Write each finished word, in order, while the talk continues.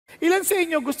Ilan sa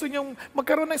inyo gusto nyong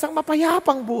magkaroon ng isang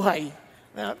mapayapang buhay?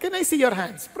 Can I see your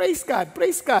hands? Praise God,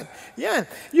 praise God. Yan.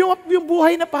 Yung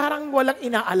buhay na parang walang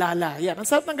inaalala. Yan. Ang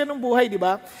sarap ng ganung buhay, di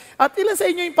ba? At ilan sa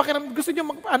inyo yung gusto nyo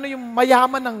yung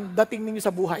mayaman ng dating ninyo sa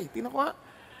buhay? Tingnan ko nga.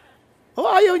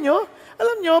 Ayaw nyo?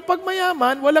 Alam nyo, pag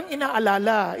mayaman, walang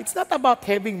inaalala. It's not about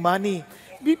having money.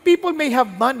 People may have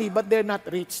money, but they're not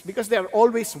rich because they're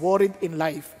always worried in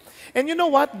life. And you know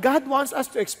what? God wants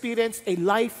us to experience a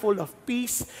life full of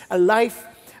peace, a life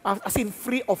as in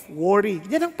free of worry.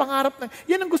 Yan ang pangarap,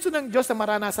 yan ang gusto ng Diyos na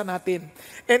maranasan natin.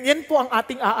 And yan po ang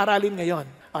ating aaralin ngayon.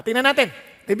 Tingnan natin.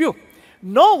 Review.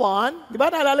 No one, di ba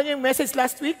naalala niyo yung message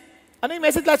last week? Ano yung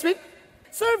message last week?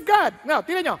 Serve God. Now,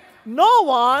 tingnan nyo. No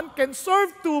one can serve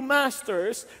two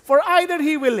masters, for either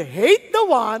he will hate the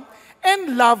one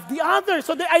and love the other.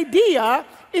 So the idea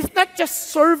is not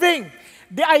just serving.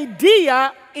 The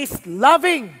idea is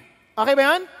loving. Okay ba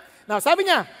yan? Now, sabi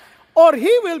niya, or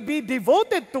he will be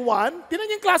devoted to one. Tingnan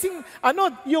niyo yung klaseng,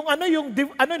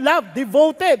 love,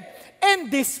 devoted, and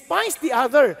despise the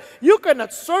other. You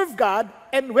cannot serve God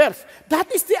and wealth. That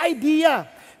is the idea.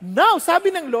 Now,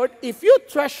 sabi ng Lord, if you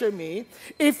treasure me,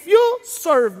 if you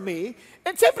serve me,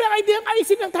 and siyempre ang idea ang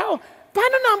kaisip ng tao,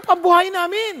 paano na ang pambuhay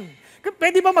namin?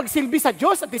 Pwede ba magsilbi sa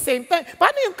Diyos at the same time?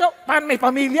 Paano may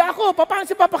pamilya ako? Paano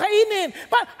siya papakainin?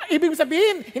 Ibig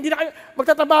sabihin, hindi na kayo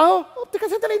magtatrabaho? Teka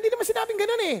sandali, hindi naman sinabing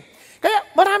ganun eh.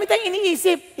 Kaya marami tayong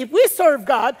iniisip, if we serve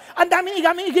God, ang daming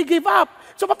i-give up.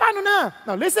 So paano na?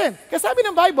 Now listen, kasi sabi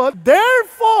ng Bible,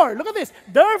 therefore, look at this,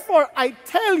 therefore I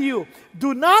tell you,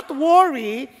 do not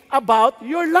worry about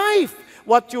your life,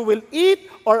 what you will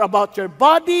eat, or about your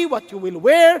body, what you will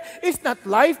wear. Is not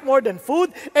life more than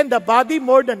food, and the body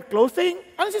more than clothing?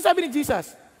 Ano sinasabi ni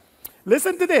Jesus?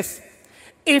 Listen to this.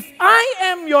 If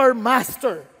I am your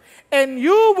master, and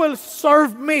you will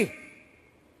serve me,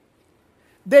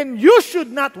 then you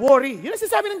should not worry. Yun ang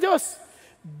sinasabi ng Diyos.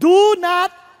 Do not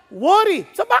worry.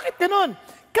 So bakit ganun?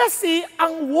 Kasi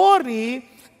ang worry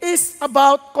is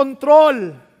about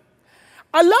control.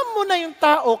 Alam mo na yung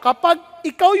tao kapag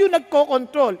ikaw yung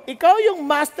nagko-control, ikaw yung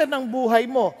master ng buhay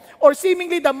mo, or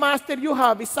seemingly the master you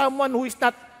have is someone who is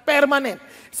not permanent,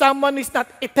 someone who is not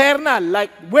eternal,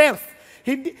 like wealth.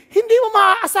 Hindi mo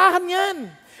maaasahan yan.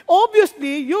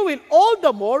 Obviously, you will all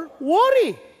the more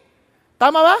worry.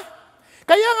 Tama ba?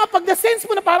 Kaya nga, pag na-sense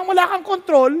mo na parang wala kang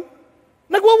control,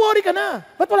 nagwo-worry ka na.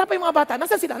 Ba't wala pa yung mga bata?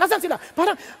 Nasaan sila? Nasaan sila?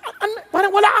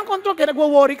 Parang wala kang control, kaya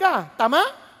nagwo-worry ka. Tama?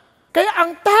 Kaya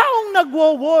ang taong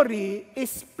nagwo-worry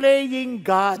is playing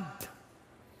God.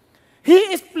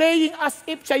 He is playing as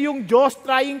if siya yung Diyos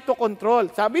trying to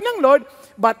control. Sabi ng Lord,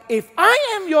 but if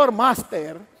I am your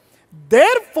master,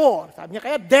 therefore, sabi niya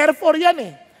kaya, therefore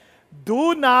yan eh,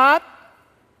 do not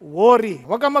worry.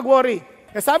 Huwag kang mag-worry.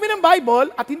 Kasi sabi ng Bible,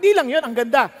 at hindi lang yun, ang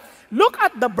ganda, look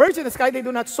at the birds in the sky, they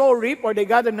do not sow, reap, or they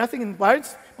gather nothing in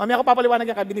barns. Mamaya ko papaliwanag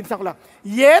yan, kaya binibigyan ko lang.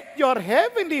 Yet your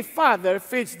heavenly Father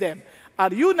feeds them.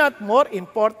 Are you not more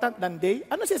important than they?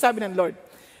 Ano sinasabi ng Lord?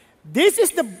 This is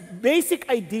the basic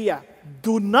idea.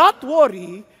 Do not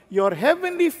worry, your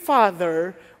heavenly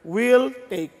Father will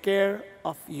take care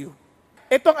of you.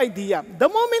 Ito ang idea. The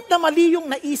moment na mali yung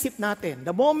naisip natin,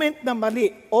 the moment na mali,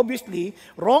 obviously,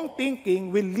 wrong thinking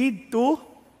will lead to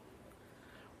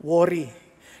worry.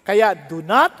 Kaya, do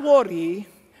not worry,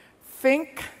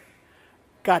 think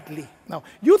godly. Now,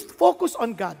 you focus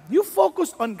on God. You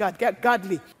focus on God. Kaya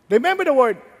godly. Remember the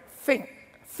word, think.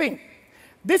 Think.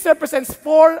 This represents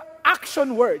 4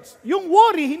 action words. Yung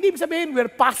worry, hindi ibig sabihin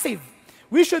we're passive.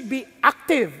 We should be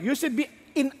active. You should be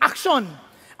in action.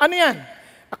 Ano yan?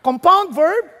 A compound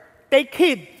verb, take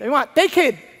heed. Sabi mo, take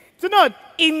heed. Sunod,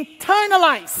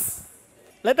 internalize.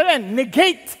 Letter N,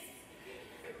 negate.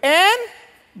 And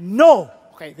know.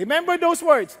 Okay, remember those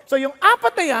words. So yung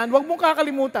 4 na yan, huwag mong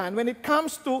kakalimutan when it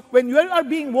comes to, when you are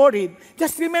being worried,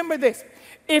 just remember this.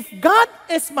 If God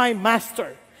is my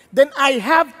master, then I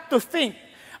have to think.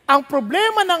 Ang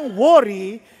problema ng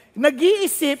worry,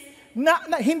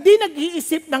 hindi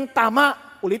nag-iisip ng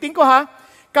tama. Ulitin ko ha,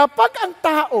 kapag ang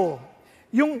tao,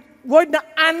 yung word na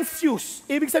anxious,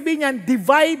 ibig sabihin niyan,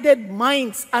 divided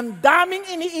minds, ang daming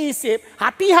iniisip,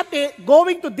 hati-hati,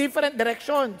 going to different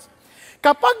directions.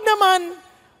 Kapag naman,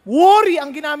 worry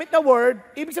ang ginamit na word,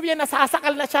 ibig sabihin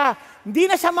nasasakal na siya, hindi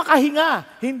na siya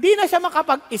makahinga, hindi na siya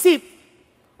makapag-isip.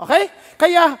 Okay?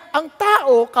 Kaya ang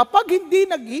tao, kapag hindi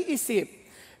nag-iisip,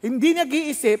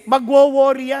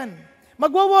 magwo-worry yan.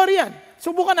 Magwo-worry yan.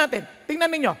 Subukan natin.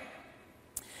 Tingnan ninyo.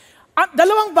 At 2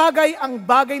 bagay ang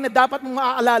bagay na dapat mong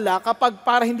maaalala kapag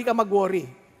para hindi ka mag-worry.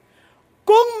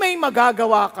 Kung may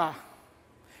magagawa ka,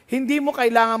 hindi mo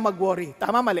kailangan mag-worry.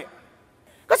 Tama, mali?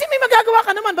 Kasi may magagawa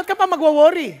ka naman, ba't ka pa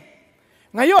mag-worry?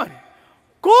 Ngayon,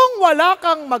 kung wala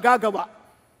kang magagawa,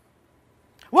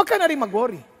 huwag ka na rin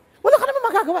mag-worry. Wala ka naman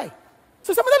magagawa eh.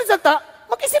 So sa madaling salita,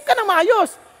 mag-isip ka ng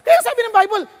maayos. Kaya sabi ng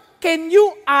Bible, can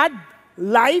you add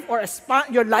life or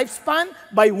your lifespan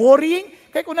by worrying?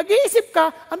 Kaya kung nag-iisip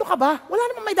ka, ano ka ba? Wala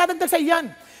naman may dadagdag sa iyan.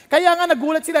 Kaya nga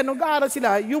nagulat sila, nung nag-aaral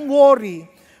sila, yung worry,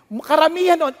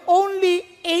 karamihan noon, only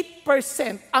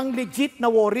 8% ang legit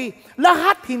na worry.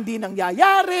 Lahat hindi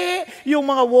nangyayari, yung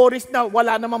mga worries na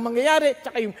wala namang mangyayari,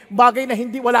 tsaka yung bagay na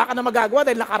hindi, wala ka na magagawa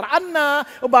dahil nakaraan na,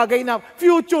 o bagay na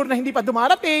future na hindi pa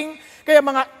dumarating. Kaya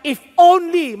mga if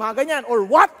only, mga ganyan, or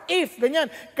what if,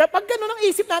 ganyan. Kapag gano'n ang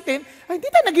isip natin, ay, hindi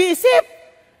tayo nag-iisip.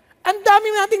 Ang dami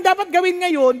nating dapat gawin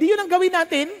ngayon, di yun ang gawin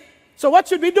natin. So what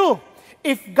should we do?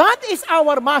 If God is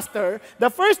our master, the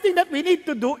first thing that we need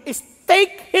to do is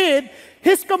take heed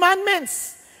His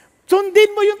commandments.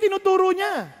 Sundin mo yung tinuturo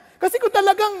niya. Kasi kung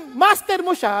talagang master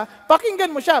mo siya,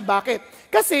 pakinggan mo siya. Bakit?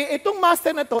 Kasi itong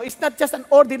master na to is not just an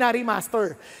ordinary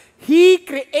master. He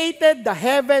created the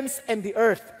heavens and the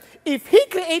earth. If He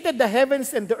created the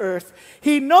heavens and the earth,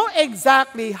 He know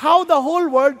exactly how the whole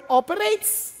world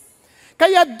operates.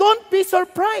 Kaya don't be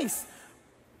surprised.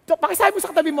 Pakisabi mo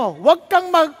sa katabi mo, huwag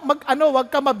kang huwag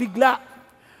kang mabigla.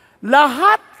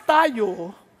 Lahat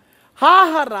tayo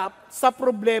haharap sa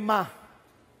problema.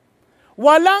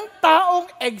 Walang taong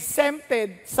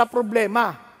exempted sa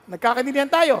problema.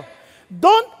 Nagkakaintindihan tayo.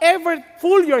 Don't ever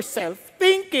fool yourself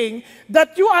thinking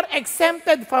that you are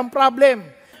exempted from problem.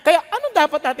 Kaya ano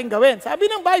dapat natin gawin?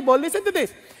 Sabi ng Bible, listen to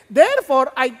this.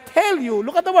 Therefore, I tell you,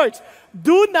 look at the words,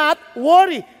 do not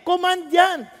worry. Command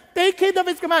yan. Take heed of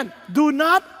His command. Do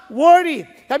not worry.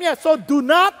 Sabi niya, so do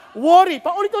not worry.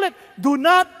 Paulit-ulit, do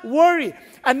not worry.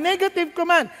 A negative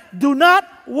command, do not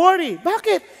worry.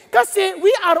 Bakit? Kasi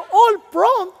we are all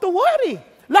prone to worry.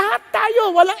 Lahat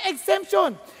tayo, walang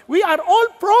exemption. We are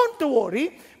all prone to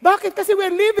worry. Bakit? Kasi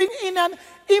we're living in an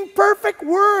imperfect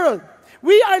world.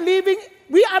 We are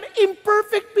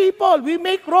imperfect people. We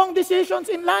make wrong decisions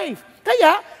in life.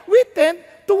 Kaya, we tend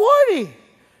to worry.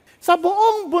 Sa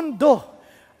buong mundo,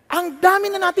 ang dami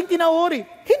na nating tinawori.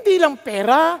 Hindi lang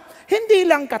pera, hindi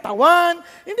lang katawan,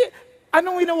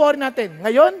 anong winawori natin?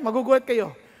 Ngayon, magugulat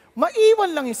kayo.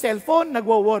 Maiwan lang yung cellphone,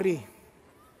 nagwo-worry.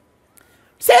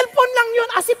 Cellphone lang yun,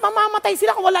 as if mamamatay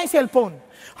sila kung wala yung cellphone.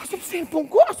 As if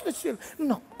cellphone ko, as if cellphone.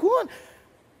 Naku.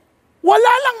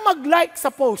 Wala lang mag-like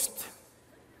sa post.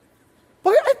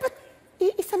 Ay, ba't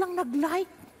isa lang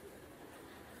nag-like?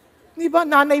 Di ba,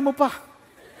 nanay mo pa.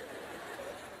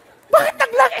 Bakit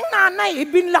nag-like ang nanay?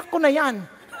 Binlock ko na yan.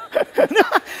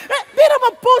 Pero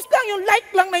mag-post lang, yung like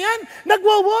lang na yan,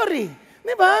 nagwo-worry.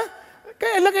 Di ba?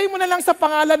 Kaya lagay mo na lang sa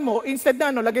pangalan mo, instead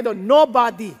na, lagay doon,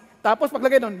 nobody. Tapos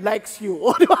paglagay doon, likes you.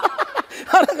 O, di ba?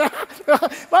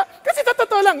 Kasi sa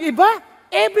totoo lang, iba,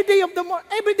 every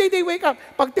day they wake up,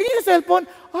 pagtingin sa cellphone,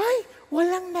 ay,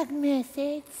 walang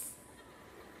nag-message.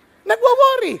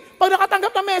 Nagwo-worry. Pag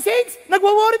nakatanggap ng message,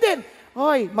 nagwo-worry din.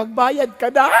 Hoy, magbayad ka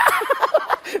na.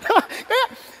 Kaya,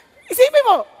 isipin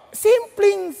mo,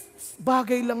 simpleng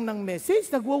bagay lang ng message,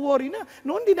 nagwo-worry na.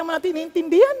 Noon, hindi naman natin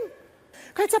naiintindihan.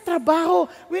 Kahit sa trabaho,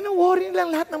 wino-worry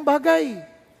lang lahat ng bagay.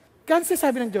 Kasi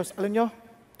sabi ng Diyos, alam nyo,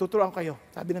 tuturuan kayo.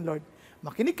 Sabi ng Lord,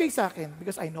 makinig kayo sa akin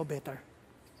because I know better.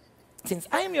 Since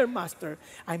I am your master,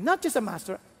 I'm not just a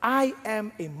master, I am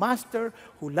a master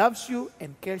who loves you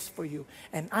and cares for you.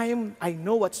 And I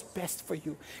know what's best for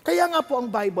you. Kaya nga po ang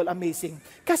Bible, amazing.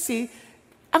 Kasi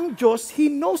ang Diyos,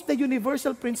 He knows the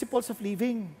universal principles of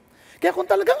living. Kaya kung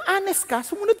talagang honest ka,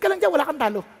 sumunod ka lang dyan, wala kang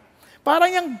talo.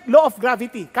 Parang yung law of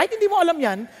gravity. Kahit hindi mo alam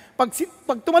yan, pag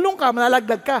tumalong ka,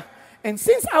 malalaglag ka. And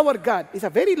since our God is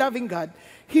a very loving God,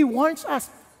 He warns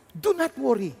us, do not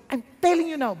worry. I'm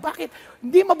telling you now. Bakit?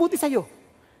 Hindi mabuti sa'yo.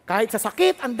 Kahit sa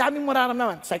sakit, ang daming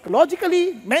mararamdaman.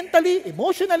 Psychologically, mentally,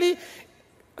 emotionally.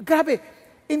 Grabe.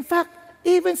 In fact,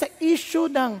 even sa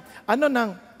issue ng, ng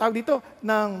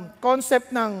concept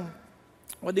ng,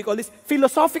 what do you call this?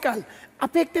 Philosophical.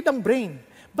 Affected ang brain.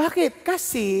 Bakit?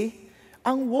 Kasi,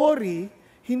 ang worry,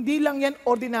 hindi lang yan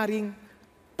ordinaryong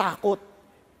takot.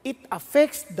 It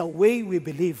affects the way we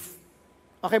believe.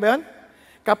 Okay ba yun?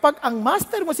 Kapag ang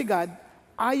master mo si God,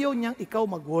 ayaw niyang ikaw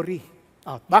mag-worry.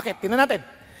 Bakit? Tingnan natin.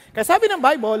 Kaya sabi ng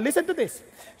Bible, listen to this.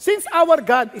 Since our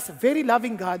God is a very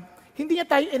loving God, hindi niya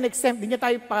tayo in-exempt, hindi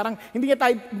niya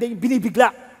tayo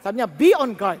binibigla. Sabi niya, be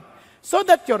on guard, so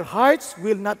that your hearts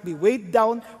will not be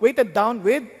weighted down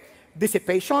with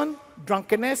dissipation,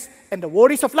 drunkenness, and the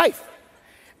worries of life.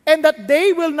 And that they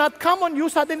will not come on you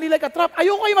suddenly like a trap.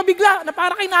 Ayaw kayo mabigla, na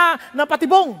para kayo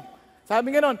napatibong.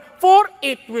 Sabi nga nun, for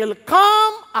it will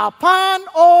come upon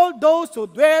all those who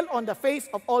dwell on the face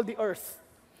of all the earth.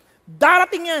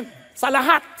 Darating yan sa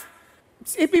lahat.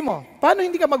 Isipin mo, paano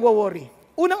hindi ka magwo-worry?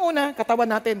 Unang-una, katawan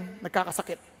natin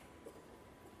nagkakasakit.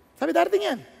 Sabi, darating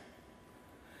yan.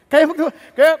 Kaya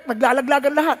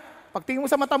naglalaglagan lahat. Pagtingin mo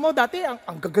sa mata mo, dati,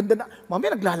 ang gaganda na.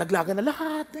 Mamaya, naglalaglagan na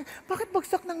lahat. Bakit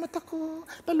bagsak ng mata ko?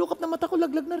 Talukap ng mata ko,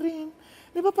 laglag na rin.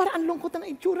 Di ba, parang ang lungkot na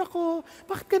itsura ko.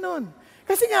 Bakit ganon?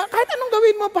 Kasi nga, kahit anong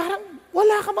gawin mo, parang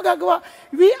wala ka magagawa.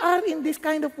 We are in this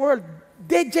kind of world.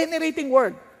 Degenerating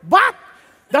world. But,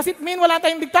 does it mean wala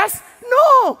tayong ligtas?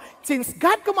 No! Since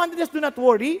God commanded us, do not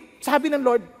worry, sabi ng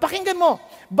Lord, pakinggan mo,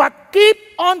 but keep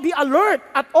on the alert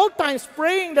at all times,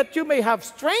 praying that you may have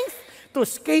strength to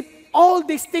escape all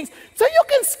these things. So you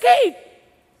can escape.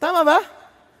 Tama ba?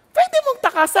 Pwede mong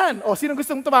takasan. O, sino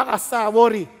gustong tumakas sa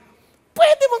worry?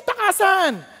 Pwede mong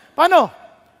takasan. Paano?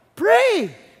 Pray.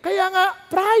 Kaya nga,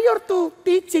 prior to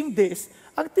teaching this,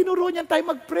 ang tinuro niyan tayo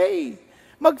mag-pray,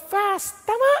 mag-fast.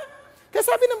 Tama? Kaya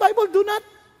sabi ng Bible, do not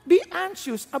be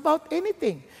anxious about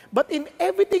anything, but in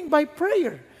everything by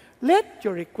prayer, let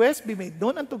your request be made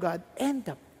known unto God, and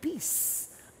the peace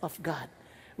of God,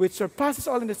 which surpasses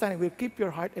all understanding, will keep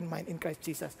your heart and mind in Christ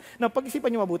Jesus. Now,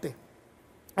 pag-isipan niyo mabuti.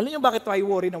 Alam niyo bakit tayo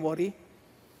worry na worry?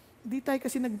 Hindi tayo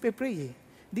kasi nagpe-pray eh.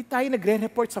 Hindi tayo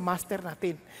nagre-report sa master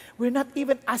natin. We're not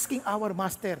even asking our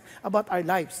master about our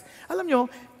lives. Alam niyo,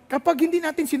 kapag hindi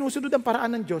natin sinusunod ang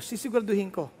paraan ng Diyos,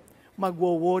 sisiguraduhin ko,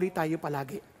 magwo-worry tayo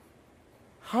palagi.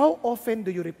 How often do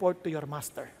you report to your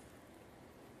master?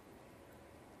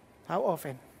 How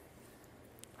often?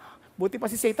 Buti pa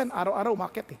si Satan, araw-araw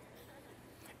umakyat eh.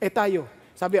 Tayo,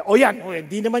 sabi,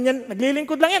 hindi naman yan,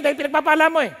 naglilingkod lang yan dahil pinagpapala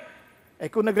mo eh.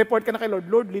 Kung nag-report ka na kay Lord,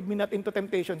 Lord, lead me not into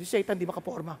temptation, si Satan di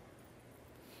makaporma.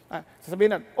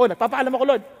 Sasabihin na, nagpapaalam ako,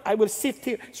 Lord, I will swift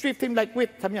him like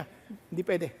wheat. Sabi niya, hindi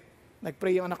pwede.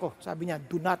 Nag-pray yung anak ko. Sabi niya,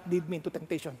 do not lead me into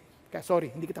temptation. Kaya sorry,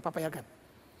 hindi kita papayagan.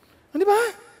 Hindi ba?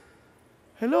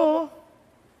 Hello?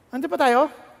 Andiyan pa tayo?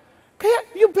 Kaya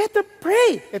you better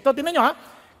pray. Ito, tingnan nyo ha.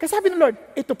 Kasi sabi ng Lord,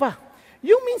 ito pa.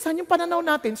 Yung minsan, yung pananaw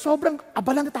natin, sobrang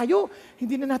abala na tayo.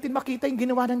 Hindi na natin makita yung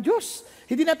ginawa ng Diyos.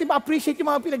 Hindi natin ma-appreciate yung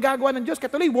mga pinagagawa ng Diyos.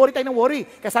 Kaya tuloy, worry tayo ng worry.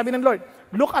 Kaya sabi ng Lord,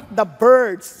 look at the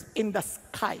birds in the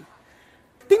sky.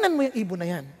 Tingnan mo yung ibon na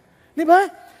yan. Di ba?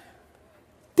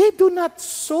 They do not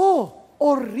sow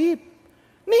or reap.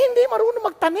 Hindi marunong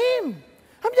magtanim.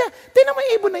 Sabi niya, tingnan mo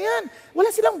yung ibon na yan. Wala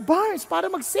silang barns para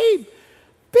mag-save.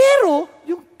 Pero,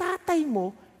 yung tatay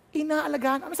mo,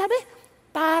 inaalagaan. Ano sabi?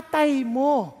 Tatay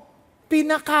mo.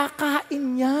 Pinakakain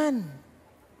yan.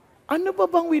 Ano ba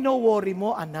bang wino-worry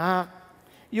mo, anak?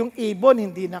 Yung ibon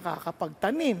hindi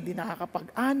nakakapagtanim, hindi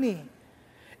nakakapag-ani.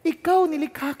 Ikaw,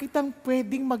 nilikha kitang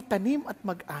pwedeng magtanim at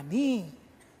mag-ani.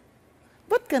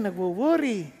 Ba't ka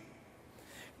nagwo-worry?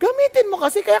 Gamitin mo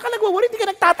kasi, kaya ka nagwo-worry, hindi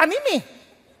ka nagtatanim eh.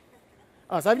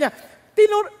 Sabi niya,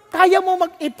 kaya mo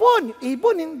mag-ipon.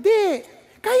 Ibon, hindi.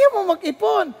 Kaya mo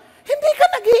mag-ipon. Hindi ka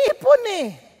nag-iipon eh.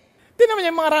 Tingnan mo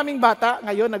yung mga maraming bata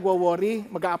ngayon nagwo-worry,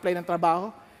 mag-a-apply ng trabaho.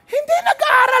 Hindi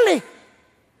nag-aaral eh.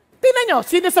 Tingnan nyo,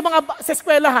 sino sa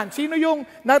eskwelahan, sino yung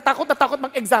natakot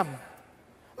mag-exam?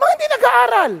 Mga hindi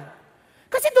nag-aaral.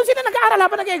 Kasi doon sila nag-aaral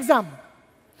habang nag-exam.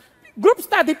 Group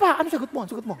study pa. Ano sagot mo?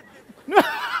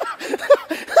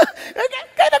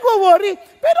 Kaya nagwo-worry.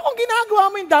 Pero kung ginagawa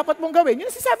mo yung dapat mong gawin, yun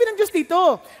ang sinasabi ng Diyos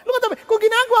dito. Kung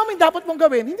ginagawa mo yung dapat mong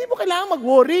gawin, hindi mo kailangan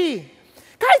mag-worry.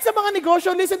 Kahit sa mga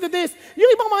negosyo, listen to this, yung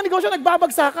ibang mga negosyo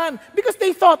nagbabagsakan because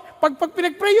they thought, pag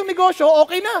pinag-pray yung negosyo,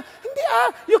 okay na. Hindi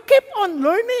you keep on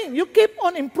learning, you keep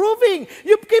on improving,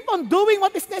 you keep on doing what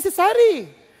is necessary.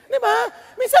 Di ba?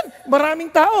 Minsan,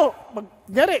 maraming tao,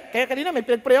 kaya kanina may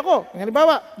pinag-pray ako.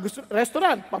 Halimbawa,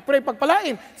 restaurant, pag-pray,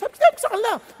 pagpalain. Sabi sa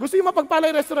kanila, gusto yung mapagpala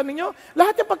yung restaurant ninyo?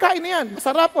 Lahat yung pagkain na yan,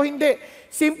 masarap o hindi.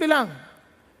 Simple lang.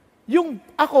 Yung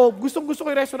ako, gustong-gusto ko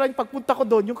yung restaurant, pagpunta ko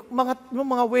doon, yung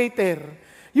mga waiter,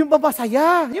 yung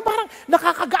babasaya, yung parang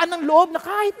nakakagaan ng loob na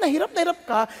kahit nahirap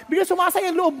ka, bigla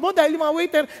sumasaya ang loob mo dahil yung mga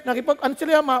waiter,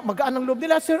 magaan ng loob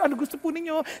nila, sir, ano gusto po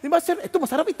ninyo? Di ba, sir, ito,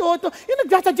 masarap ito. Yung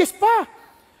nag-suggest pa.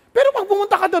 Pero pag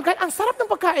pumunta ka doon, kahit ang sarap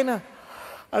ng pagkain na,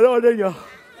 ano nyo?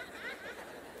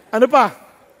 Ano pa?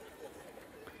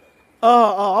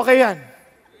 Okay yan.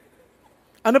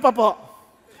 Ano pa po?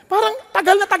 Parang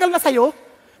tagal na sa'yo.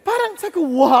 Parang sabi ko,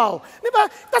 wow. Di ba?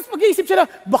 Tapos mag-iisip sila,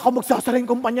 baka magsasara yung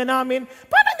kumpanya namin.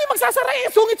 Paano hindi magsasara eh?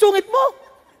 Sungit-sungit mo.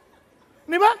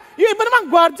 Di ba? Yung iba naman,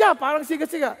 gwardya, parang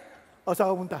siga-siga.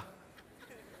 Saan ka punta?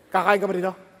 Kakain ka ba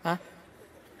dito? Ha?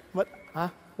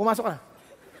 Pumasok ka na.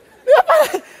 Di ba? Parang,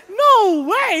 no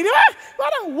way! Di ba?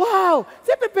 Parang, wow!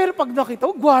 Siyempre, pero pag nakita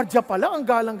ko, gwardya pala, ang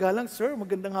galang-galang, sir,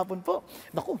 magandang hapon po.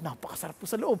 Naku, napakasarap po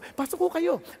sa loob. Pasok ko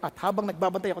kayo. At habang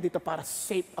nagbabantay ako dito para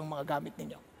safe ang mga gamit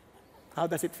ninyo. How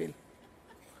does it feel?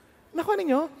 Naku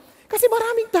ninyo, Kasi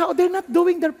maraming tao, they're not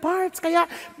doing their parts. Kaya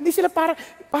hindi sila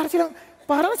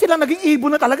parang silang naging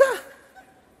ibon na talaga.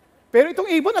 Pero itong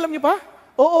ibon, alam niyo pa?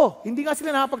 Oo, hindi nga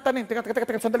sila nakapagtanim.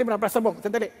 Teka, sandali mo na, Pastor Bong,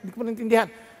 sandali. Hindi ko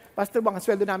naintindihan. Pastor Bong, ang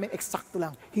sweldo namin, eksakto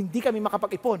lang. Hindi kami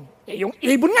makapag-ipon. Yung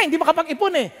ibon nga, hindi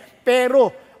makapag-ipon eh.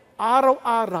 Pero,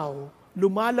 araw-araw,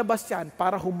 lumalabas yan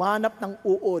para humanap ng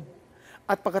uod.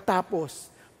 At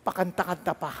pagkatapos,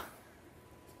 pakanta-kanta pa.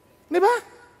 Di ba?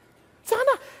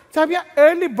 Sana. Sabi niya,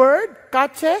 early bird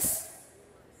catches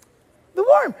the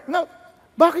worm. Now,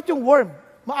 bakit yung worm?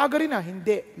 Maaga rin na.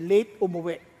 Hindi. Late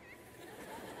umuwi.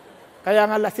 Kaya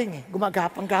nga lasing eh.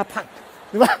 Gumagapang-gapang.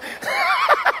 Di ba?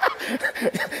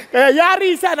 Kaya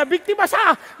yari siya, nabiktima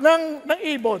siya ng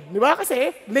ibon. Di ba?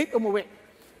 Kasi late umuwi.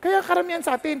 Kaya karamihan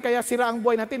sa atin, kaya sira ang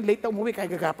buhay natin, late na umuwi, kaya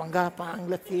gagapang-gapang,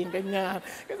 lasing, ganyan.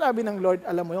 Kaya sabi ng Lord,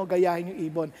 alam mo yun, gayahin yung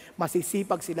ibon,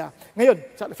 masisipag sila. Ngayon,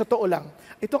 sa totoo lang,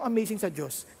 itong amazing sa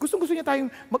Diyos. Gustong-gusto niya tayong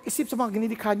mag-isip sa mga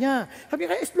ginilikha niya. Sabi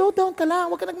niya, slow down ka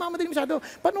lang, huwag ka nagmamadali masyado.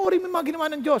 Panoorin mo yung mga ginawa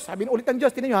ng Diyos. Sabi ulit ng Diyos,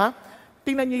 tingnan niyo ha,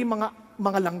 tingnan niyo yung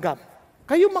mga langgam.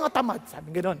 Kayong mga tamad,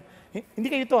 sabi gano'n. Hindi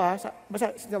kayo ito ha, basta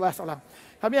sinabasa ko lang.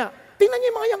 Sabi niya, tingnan niyo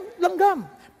yung mga langgam.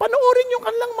 Panoorin yung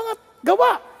kanilang mga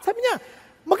gawa. Sabi niya,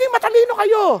 maging matalino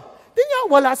kayo. Tingnan,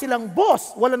 wala silang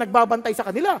boss, wala nagbabantay sa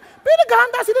kanila. Pero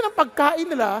naghahanda sila ng pagkain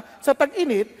nila sa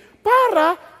tag-init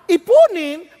para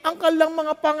ipunin ang kanilang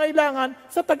mga pangailangan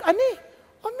sa tag-ani.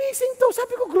 Amazing to.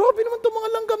 Sabi ko, grabe naman itong mga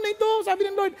langgam na ito. Sabi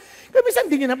ng Lord. Kaya minsan,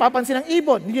 hindi nyo napapansin ang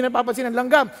ibon, hindi nyo napapansin ang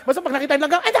langgam. Basta pag nakita yung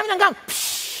langgam, ay, dami langgam!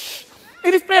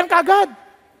 I-displayan ka agad.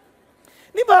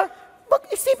 Di ba?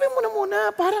 Mag-isipin mo na muna,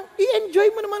 parang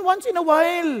i-enjoy mo naman once in a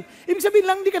while. Ibig sabihin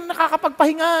lang, hindi ka na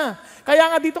nakakapagpahinga.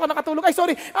 Kaya nga dito ka nakatulog.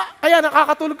 Kaya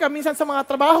nakakatulog ka minsan sa mga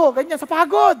trabaho, ganyan, sa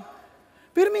pagod.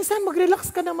 Pero minsan, mag-relax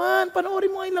ka naman.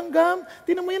 Panoorin mo ang langgam.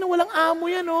 Tinan mo yan, walang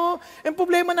amo yan, oh. Ang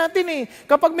problema natin eh,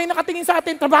 kapag may nakatingin sa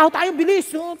atin, trabaho tayo,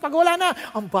 bilis. No? Pag wala na,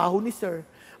 ang baho ni Sir.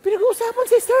 Pinag-uusapan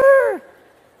si Sir.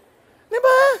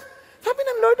 Diba? Sabi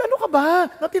ng Lord, ano ka ba?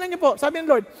 No, tinan niyo po, sabi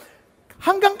ng Lord,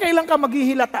 hanggang kailan ka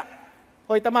maghihilata?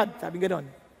 Hoy, tamad, sabi gano'n.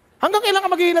 Hanggang kailan ka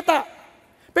maghihilata?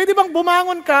 Pwede bang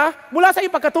bumangon ka mula sa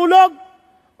iyong pagkatulog?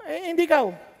 Hindi ka.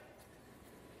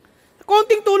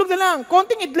 Konting tulog na lang,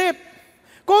 konting idlip,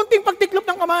 konting pagtiklop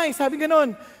ng kamay, sabi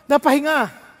gano'n, napahinga.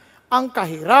 Ang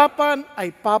kahirapan ay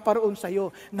paparoon sa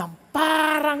iyo ng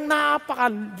parang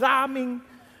napakaraming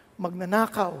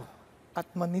magnanakaw at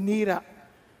maninira.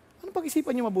 Ano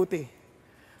pag-isipan niyo mabuti?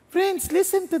 Friends,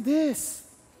 listen to this.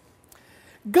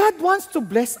 God wants to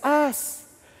bless us.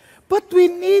 But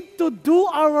we need to do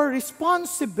our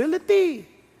responsibility.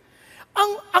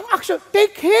 Ang action,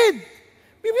 take heed.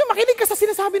 Makinig ka sa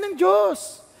sinasabi ng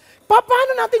Diyos.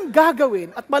 Paano natin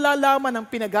gagawin at malalaman ang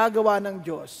pinagagawa ng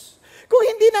Diyos kung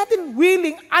hindi natin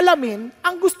willing alamin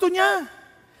ang gusto niya?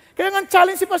 Kaya nga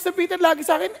challenge si Pastor Peter lagi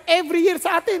sa akin, every year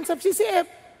sa atin, sa CCF,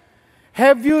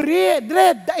 have you read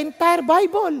the entire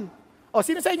Bible? O,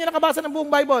 sino sa inyo nakabasa ng buong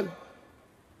Bible?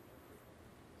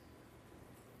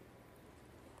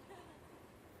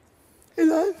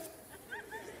 Ilan?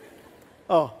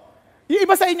 Oh. Yung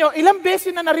iba sa inyo, ilang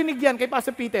beses na narinig yan kay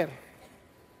Pastor Peter?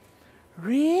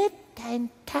 Read the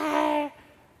entire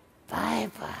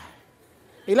Bible.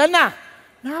 Ilan na?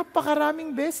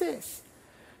 Napakaraming beses.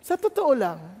 Sa totoo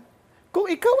lang, kung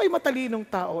ikaw ay matalinong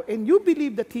tao and you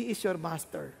believe that He is your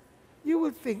master, you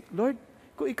will think, Lord,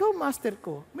 kung ikaw master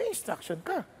ko, may instruction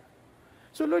ka.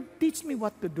 So Lord, teach me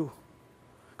what to do.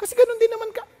 Kasi ganun din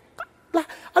naman ka.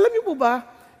 Alam niyo po ba,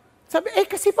 sabi,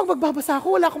 kasi pag magbabasa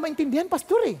ako, wala akong maintindihan,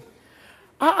 pastor eh.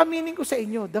 Aaminin ko sa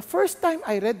inyo, the first time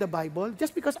I read the Bible,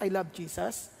 just because I love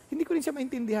Jesus, hindi ko rin siya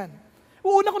maintindihan.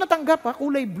 Una ko natanggap,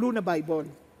 kulay blue na Bible.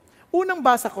 Unang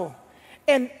basa ko,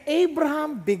 and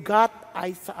Abraham begot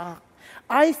Isaac.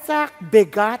 Isaac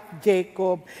begot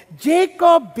Jacob.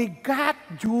 Jacob begot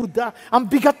Judah. Ang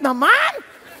bigat naman!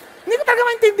 Hindi ko talaga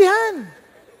maintindihan.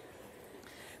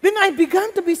 Then I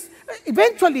began to be,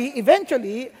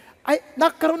 eventually,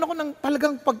 nagkaroon ako ng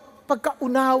talagang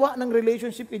pagkaunawa ng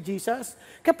relationship with Jesus.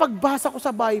 Kaya pagbasa ko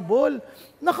sa Bible,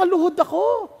 nakaluhod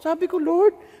ako. Sabi ko,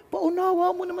 Lord,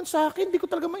 paunawa mo naman sa akin. Hindi ko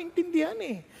talaga maintindihan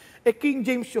eh. King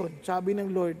James yun. Sabi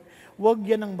ng Lord, huwag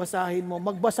yan ang basahin mo.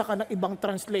 Magbasa ka ng ibang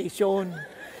translation.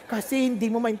 Kasi hindi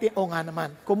mo maintindihan. O nga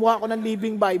naman, kumuha ko ng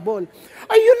Living Bible.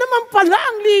 Ayun naman pala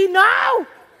ang linaw!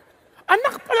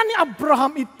 Anak pala ni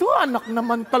Abraham ito. Anak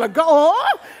naman talaga. Oo.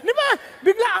 Di ba?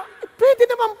 Bigla, pwede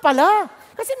naman pala.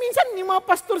 Kasi minsan, yung mga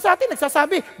pastor sa atin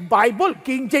nagsasabi, Bible,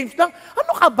 King James lang.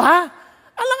 Ano ka ba?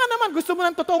 Alam nga naman, gusto mo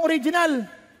ng totoong original.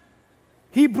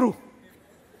 Hebrew.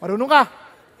 Marunong ka.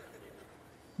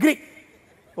 Greek.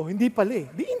 O, hindi pala eh.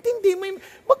 Di intindi mo yung,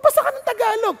 magbasa ka ng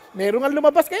Tagalog. Meron nga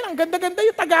lumabas kayo, ang ganda-ganda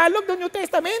yung Tagalog ng New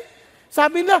Testament.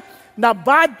 Sabi nila, na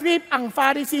bad trip ang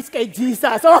Pharisees kay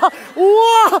Jesus. Oh,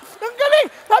 wow! Ang galing!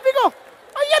 Sabi ko,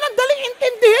 ayan, ang daling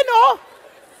intindihin, oh!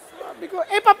 Sabi ko,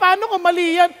 paano kung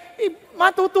mali yan?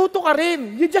 Matututo ka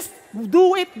rin. You just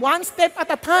do it one step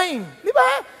at a time. Di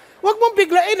ba? Huwag mong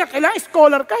biglain na kailangan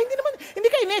scholar ka. Hindi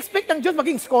ka ine-expect ng Diyos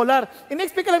maging scholar.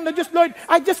 Ine-expect ka lang ng Diyos, Lord,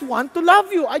 I just want to love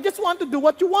you. I just want to do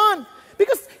what you want.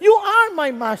 Because you are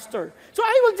my master. So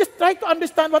I will just try to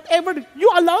understand whatever you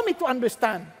allow me to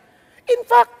understand. In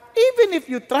fact, even if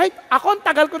you try, ako ang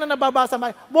tagal ko na nababasa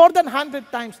more than 100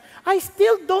 times, I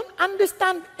still don't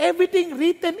understand everything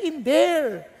written in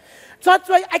there. So that's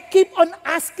why I keep on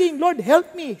asking, Lord,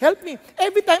 help me, help me.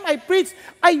 Every time I preach,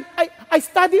 I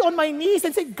study on my knees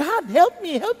and say, God, help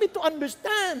me to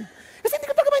understand. Kasi hindi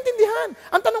ko talaga maintindihan.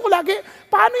 Ang tanong ko lagi,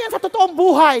 paano yan sa totoong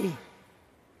buhay?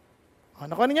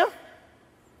 Nakuha niyo?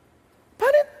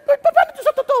 Paano ito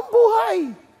sa totoong buhay?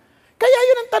 Kaya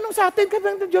yun ang tanong sa atin,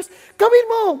 kaya ng Diyos, gawin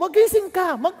mo, magising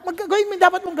ka, gawin mo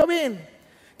dapat mong gawin.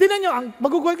 Tingnan nyo,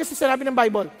 magugulat kasi sinabi ng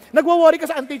Bible. Nagwo-worry ka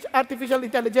sa artificial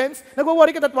intelligence.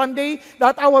 Nagwo-worry ka that one day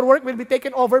that our work will be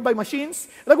taken over by machines.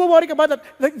 Nagwo-worry ka ba that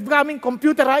becoming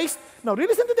computerized? No,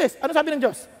 listen to this. Ano sabi ng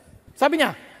Diyos? Sabi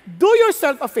niya, do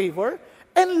yourself a favor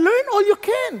and learn all you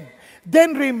can.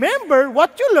 Then remember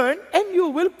what you learn and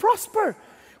you will prosper.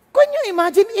 Can you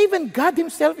imagine even God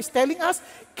Himself is telling us,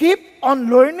 keep on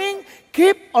learning,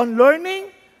 keep on learning.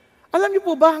 Alam niyo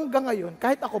po ba hanggang ngayon,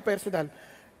 kahit ako personal,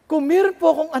 kung meron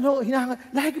po akong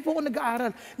lagi po ako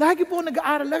nag-aaral. Lagi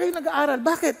nag-aaral.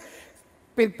 Bakit?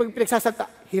 Pinagsasalta,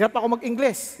 hirap ako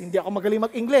mag-Ingles. Hindi ako magaling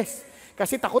mag-Ingles.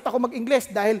 Kasi takot ako mag-Ingles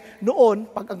dahil noon,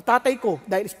 pag ang tatay ko,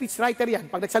 dahil speechwriter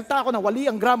yan, pag nagsalta ako na wali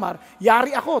ang grammar,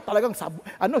 yari ako. Talagang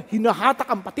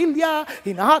hinahatak ang patilya,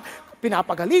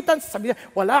 pinapagalitan, sabi niya,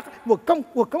 huwag kang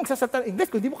magsasalta ng Ingles.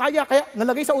 Kung hindi mo kaya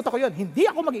nalagay sa utak ko yun, hindi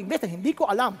ako mag-Ingles na hindi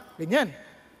ko alam. Ganyan.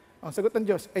 Ang sagot ng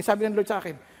Diyos, sabi ng Lord sa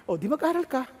akin, di mag-aral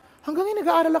ka. Hanggang ngayon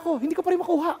nag-aaral ako, hindi ko pa rin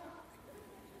makuha.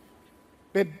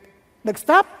 But,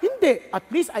 nag-stop? Hindi. At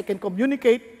least I can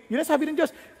communicate. Yun ang sabi ng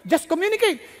Diyos, just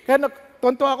communicate. Kaya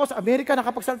nagtonto ako sa Amerika,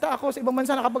 nakapagsalta ako sa ibang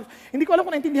bansa, hindi ko alam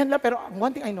kung naintindihan nila, pero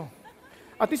one thing I know.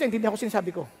 At least naintindihan ko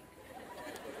sinasabi ko.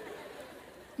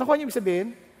 Nakuha niyo ibig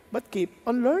sabihin? But keep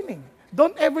on learning.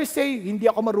 Don't ever say, hindi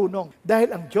ako marunong.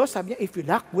 Dahil ang Diyos, sabi niya, if you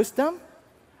lack wisdom,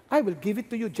 I will give it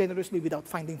to you generously without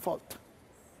finding fault.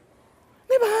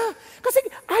 Diba? Kasi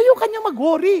ayaw kanya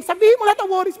mag-worry. Sabihin mo lahat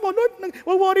ang worries mo, Lord,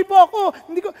 worry po ako.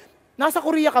 Nasa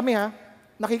Korea kami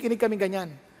nakikinig kami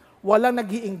ganyan. Walang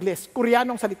nag-i-English.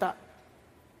 Koreanong salita.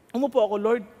 Umupo ako,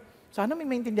 Lord, sana may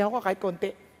maintindihan ko kahit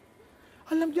konti.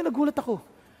 Alam niyo, nagulat ako.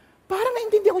 Parang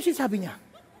naintindihan ko siya sabi niya.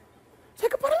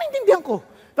 Sabi ko, parang naintindihan ko.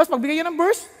 Tapos pagbigay niya ng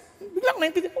verse, biglang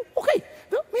naintindihan ko. Okay,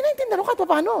 may naintindihan ko kahit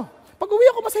paano. Pag uwi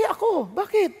ako, masaya ako.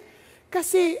 Bakit?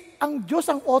 Kasi ang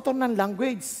Diyos ang author ng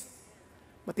language.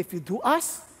 But if you do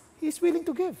ask, He is willing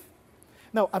to give.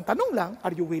 Now, ang tanong lang,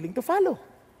 are you willing to follow?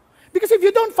 Because if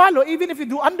you don't follow, even if you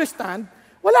do understand,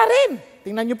 wala rin.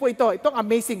 Tingnan niyo po ito. Itong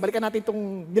amazing. Balikan natin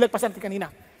itong nilagpasan natin kanina.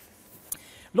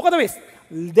 Look at this.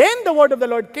 Then the word of the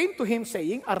Lord came to him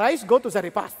saying, arise, go to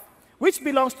Zarephath, which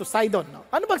belongs to Sidon. Now,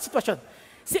 ano ba ang sitwasyon?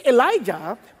 Si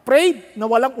Elijah prayed na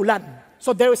walang ulan. So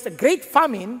there was a great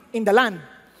famine in the land.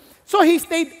 So he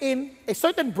stayed in a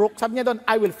certain brook. Sabi niya doon,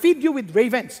 I will feed you with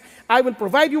ravens. I will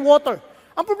provide you water.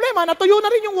 Ang problema, natuyo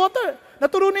na rin yung water.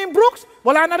 Naturo na yung brooks.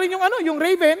 Wala na rin yung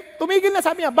raven. Tumigil na,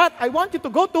 sabi niya, but I want you to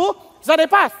go to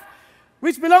Zarephath,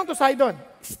 which belong to Sidon.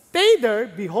 Stay there,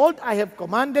 behold, I have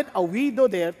commanded a widow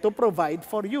there to provide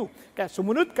for you. Kaya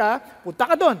sumunod ka, punta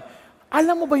ka doon.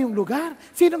 Alam mo ba yung lugar?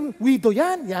 Sinong widow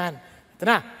yan? Yan. Ito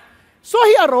na. So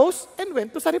he arose and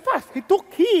went to Zarephath. He took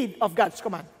heed of God's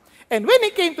command. And when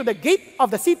he came to the gate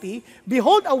of the city,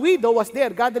 behold, a widow was there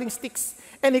gathering sticks.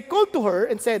 And he called to her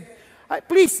and said,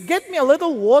 please get me a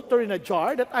little water in a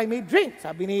jar that I may drink.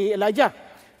 Sabi ni Elijah.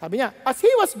 Sabi niya, as he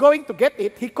was going to get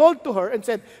it, he called to her and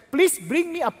said, please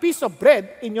bring me a piece of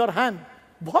bread in your hand.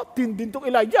 What? Din tong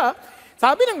Elijah.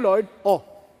 Sabi ng Lord,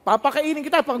 papakainin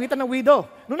kita pangitan ng widow.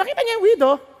 Nung nakita niya yung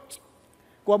widow,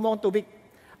 kuha mo akong tubig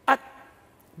at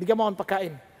bigyan mo akong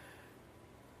pagkain.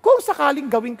 Kung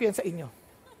sakaling gawin ko yan sa inyo,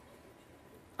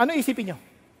 ano isipin niyo?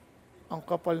 Ang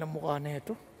kapal ng mukha na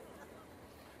ito.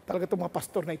 Talaga itong mga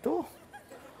pastor na ito.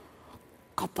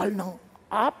 Kapal ng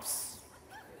abs.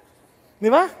 Di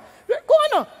ba? Kung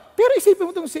ano. Pero isipin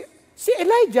mo itong si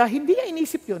Elijah, hindi niya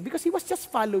inisip yun because he was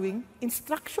just following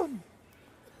instruction.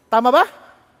 Tama ba?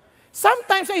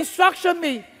 Sometimes the instruction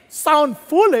may sound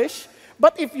foolish,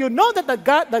 But if you know that the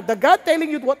God telling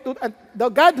you what to, the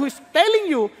God who is telling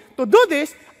you to do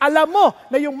this, alam mo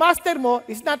na yung master mo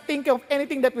is not thinking of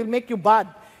anything that will make you bad.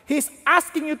 He's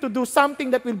asking you to do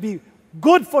something that will be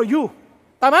good for you.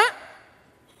 Tama?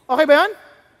 Okay ba yan?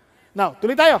 Now,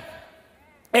 tuloy tayo.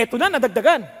 Eto na,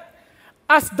 nadagdagan.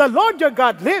 As the Lord your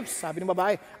God lives, sabi ng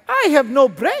babae, I have no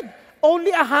bread,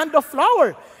 only a hand of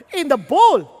flour in the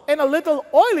bowl and a little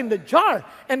oil in the jar.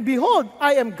 And behold,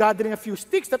 I am gathering a few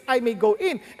sticks that I may go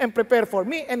in and prepare for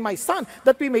me and my son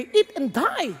that we may eat and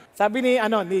die. Sabi ni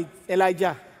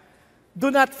Elijah,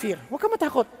 do not fear. Huwag ka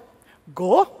matakot.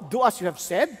 Go, do as you have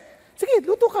said. Sige,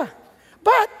 luto ka.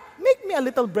 But make me a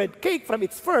little bread cake from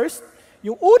its first.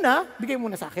 Yung una, bigay mo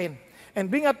na sa akin. And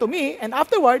bring it to me, and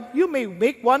afterward, you may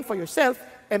make one for yourself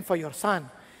and for your son.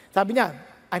 Sabi niya,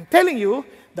 I'm telling you,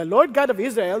 the Lord God of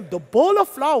Israel, the bowl of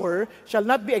flour shall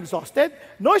not be exhausted,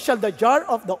 nor shall the jar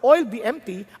of the oil be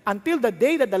empty until the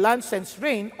day that the land sends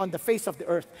rain on the face of the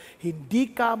earth. Hindi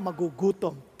ka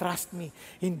magugutom. Trust me.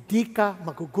 Hindi ka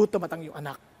magugutom at ang iyong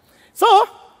anak.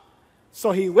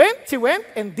 So she went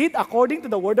and did according to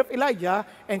the word of Elijah,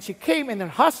 and she came and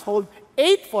her household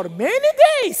ate for many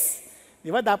days. Di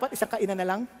ba? Dapat isang kainan na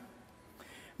lang.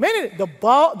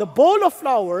 The bowl of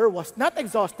flour was not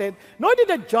exhausted, nor did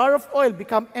the jar of oil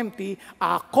become empty,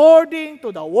 according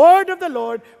to the word of the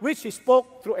Lord, which He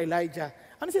spoke through Elijah.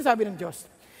 Ano sinasabi ng Diyos?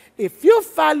 If you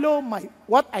follow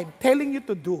what I'm telling you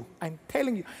to do, I'm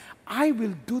telling you, I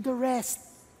will do the rest.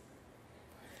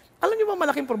 Alam niyo ba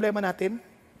malaking problema natin?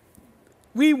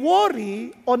 We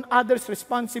worry on others'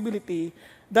 responsibility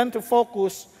than to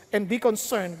focus and be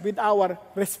concerned with our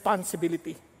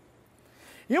responsibility.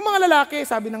 Yung mga lalaki,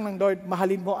 sabi ng Lord,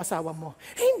 mahalin mo asawa mo.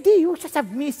 Hindi, yung siya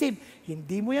submissive.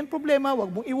 Hindi mo yan problema,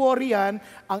 wag mong i-worry yan.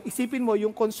 Ang isipin mo,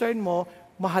 yung concern mo,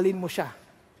 mahalin mo siya.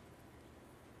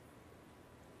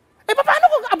 Paano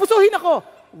kung abusuhin ako?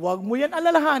 Wag mo yan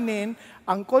alalahanin.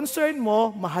 Ang concern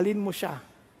mo, mahalin mo siya.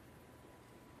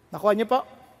 Nakuha niyo po?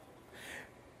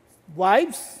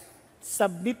 Wives,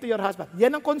 submit to your husband.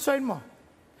 Yan ang concern mo.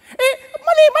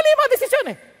 Mali mga desisyon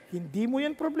eh. Hindi mo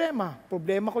yan problema.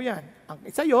 Problema ko yan. Ang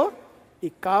sa'yo,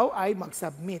 ikaw ay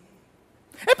mag-submit.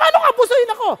 Paano ka abusuhin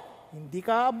ako? Hindi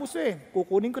ka abusuhin.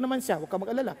 Kukunin ko naman siya. Huwag ka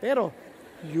mag-alala. Pero,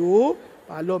 you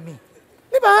follow me.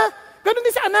 Di ba? Ganon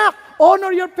din sa anak.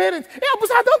 Honor your parents.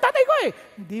 Abusado ang tatay ko eh.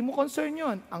 Hindi mo concern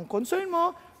yun. Ang concern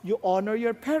mo, you honor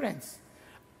your parents.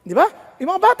 Di ba?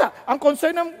 Yung mga bata, ang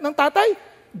concern ng tatay,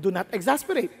 do not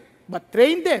exasperate, but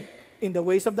train them in the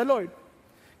ways of the Lord.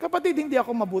 Kapatid, hindi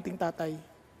ako mabuting tatay.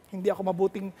 Hindi ako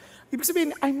mabuting... Ibig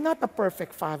sabihin, I'm not a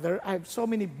perfect father. I have so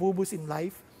many boo-boos in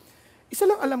life. Isa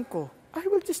lang alam ko, I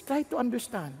will just try to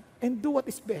understand and do what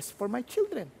is best for my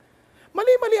children.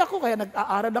 Mali-mali ako, kaya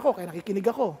nag-aaral ako, kaya nakikinig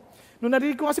ako. Nung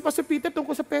narinig ko kasi Pastor Peter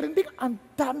tungkol sa parenting, ang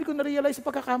dami ko na-realize sa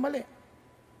pagkakamali.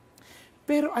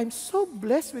 Pero I'm so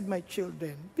blessed with my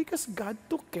children because God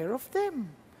took care of them.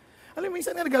 Alam mo,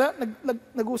 minsan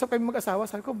nag-uusap kami mag-asawa,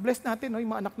 sabi ko, bless natin, yung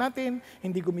mga anak natin,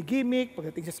 hindi gumigimik,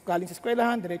 pagdating galing sa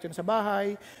eskwelahan, diretso na sa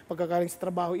bahay, pagkagaling sa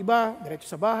trabaho iba, diretso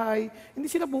sa bahay,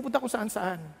 hindi sila pupunta kung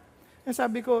saan-saan. Yan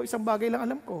sabi ko, isang bagay lang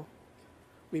alam ko,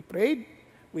 we prayed,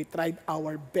 we tried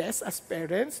our best as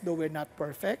parents, though we're not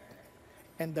perfect,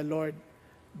 and the Lord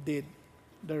did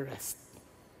the rest.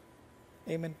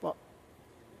 Amen po.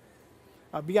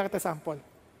 Bigyan kita sample.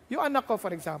 Yung anak ko,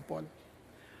 for example,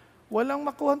 walang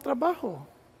makuha ang trabaho.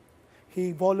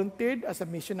 He volunteered as a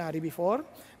missionary before.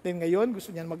 Then ngayon,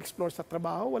 gusto niya mag-explore sa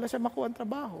trabaho. Wala siya makuha ang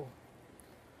trabaho.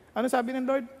 Ano sabi ng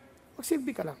Lord?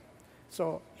 Magsilbi ka lang.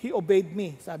 So, he obeyed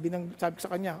me. Sabi ko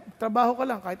sa kanya, trabaho ka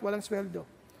lang kahit walang sweldo.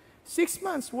 6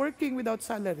 months working without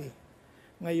salary.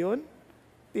 Ngayon,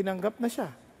 tinanggap na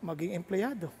siya maging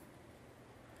empleyado.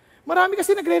 Marami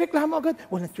kasi nagre-reklamo agad,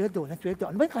 walang sweldo.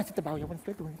 Ano ba yung kasi trabaho? Walang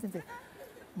sweldo.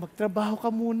 Magtrabaho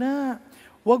ka muna.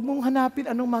 Huwag mong hanapin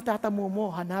anong matatamo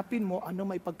mo. Hanapin mo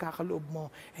anong maipagkakaloob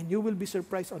mo. And you will be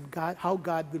surprised on God, how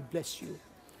God will bless you.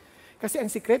 Kasi ang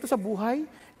sikreto sa buhay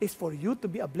is for you to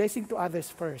be a blessing to others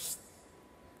first.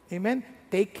 Amen?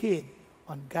 Take heed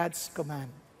on God's command.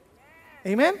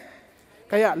 Amen?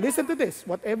 Kaya, listen to this.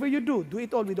 Whatever you do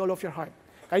it all with all of your heart.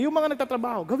 Kayo mga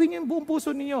nagtatrabaho, gawin niyo yung buong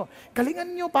puso ninyo. Galingan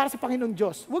niyo para sa Panginoon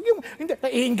Diyos. Huwag yung, hindi,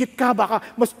 naiingit ka, baka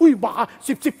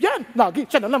sip-sip yan. Lagi,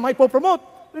 siya na lang may po-promote.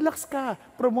 Relax ka.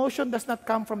 Promotion does not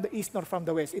come from the east nor from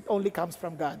the west. It only comes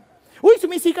from God.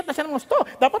 Sumisikat na siya ng gusto.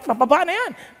 Dapat mababa na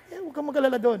yan. Huwag kang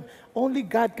mag-alala doon. Only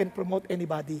God can promote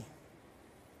anybody.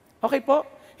 Okay po?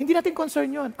 Hindi natin concern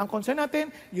yun. Ang concern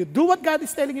natin, you do what God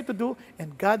is telling you to do,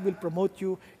 and God will promote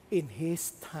you in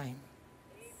His time.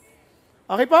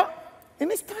 Okay po? in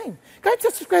His time. Kahit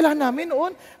sa eskwelahan namin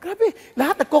noon, grabe,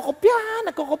 lahat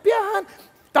nagkokopyahan.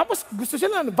 Tapos gusto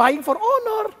sila vying for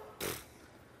honor.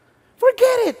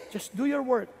 Forget it. Just do your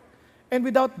work. And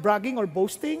without bragging or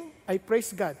boasting, I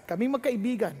praise God. Kaming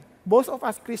magkaibigan, both of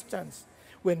us Christians,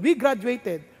 when we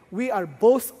graduated, we are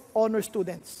both honor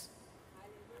students.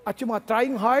 At yung mga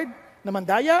trying hard na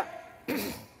mandaya,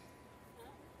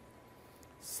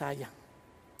 sayang.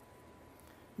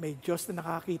 May Diyos na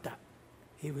nakakita.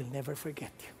 He will never forget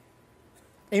you.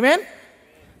 Amen?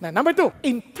 Now, number 2,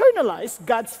 internalize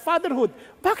God's fatherhood.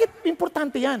 Bakit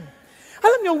importante yan?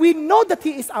 Alam nyo, we know that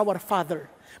He is our Father.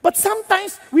 But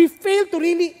sometimes, we fail to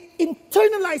really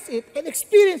internalize it and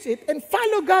experience it and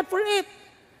follow God for it.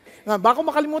 Bako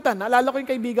makalimutan, naalala ko yung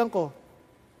kaibigan ko.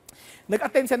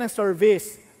 Nag-attend siya ng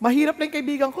service. Mahirap na yung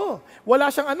kaibigan ko. Wala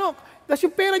siyang ano. Tapos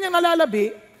yung pera niya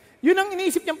nalalabi, yun ang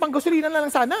iniisip niyang panggasolina na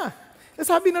lang sana.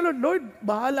 Sabi ng Lord, Lord,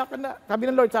 bahala ka na. Sabi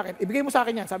ng Lord sa akin, ibigay mo sa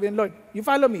akin yan. Sabi ng Lord, you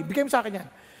follow me, bigay mo sa akin yan.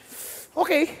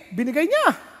 Okay, binigay niya.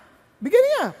 Bigay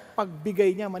niya.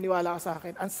 Pagbigay niya, maniwala ka sa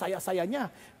akin, ang saya-saya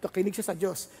niya. Kakinig siya sa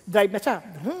Diyos. Drive na siya.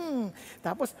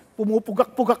 Tapos,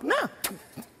 pumupugak-pugak na.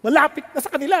 Malapit na sa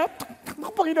kanila.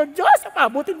 Panginoon Diyos,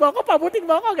 pabutin mo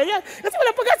ako, ganyan. Kasi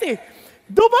wala pagas eh.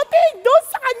 Dumating doon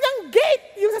sa kanyang gate,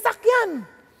 yung sasakyan.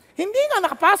 Hindi nga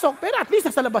nakapasok, pero at least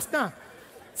nasa labas na.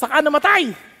 Saka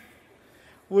namatay.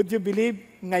 Would you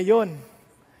believe ngayon,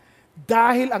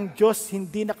 dahil ang Diyos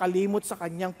hindi nakalimot sa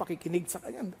kanyang pakikinig sa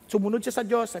kanya. Sumunod siya sa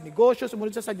Diyos, sa negosyo,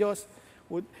 sumunod siya sa Diyos.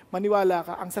 Maniwala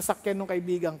ka, ang sasakyan ng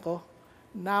kaibigan ko,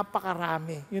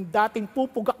 napakarami. Yung dating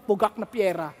pupugak-pugak na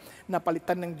piyera,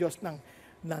 napalitan ng Diyos ng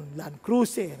Land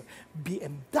Cruiser,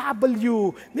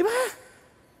 BMW, di ba?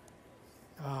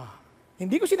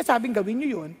 Hindi ko sinasabing gawin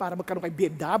nyo yun para magkaroon kay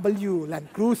BMW,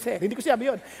 Land Cruiser. Hindi ko sinabi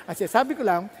yun. Ang sinasabi ko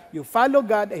lang, you follow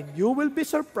God and you will be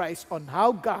surprised on how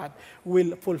God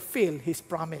will fulfill His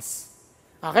promise.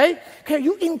 Okay? Kaya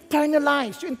you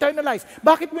internalize.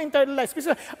 Bakit mo internalize?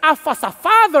 Kasi as a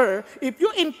father, if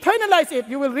you internalize it,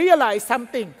 you will realize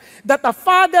something. That the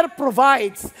Father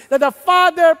provides, that the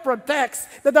Father protects,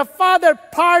 that the Father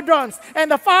pardons,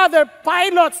 and the Father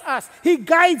pilots us. He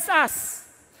guides us.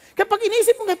 Kapag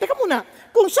inisip mo, teka muna,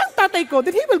 kung siyang tatay ko,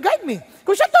 then He will guide me.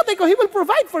 Kung siyang tatay ko, He will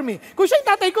provide for me. Kung siyang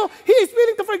tatay ko, He is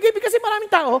willing to forgive me. Kasi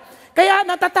maraming tao, kaya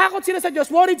natatakot sila sa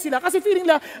Diyos, worried sila, kasi feeling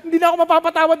nila, hindi na ako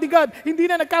mapapatawad ni God, hindi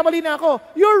na nagkamali na ako.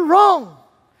 You're wrong.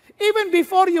 Even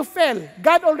before you fell,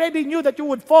 God already knew that you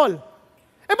would fall.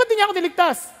 Ba't di niya ako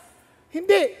niligtas?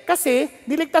 Hindi, kasi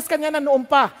niligtas ka niya na noon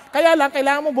pa. Kaya lang,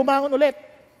 kailangan mong bumangon ulit.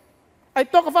 I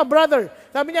talk of a brother.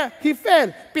 Sabi niya, he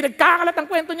fell. Pinagkakalat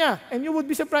ang kwento niya. And you would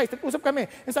be surprised. Nag-usap kami.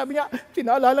 And sabi niya,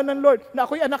 sinaalala ng Lord na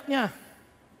ako'y anak niya.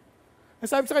 And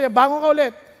sabi sa kanya, bangon ka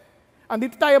ulit.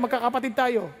 Andito tayo, magkakapatid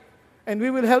tayo. And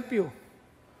we will help you.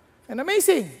 And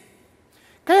amazing.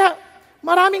 Kaya,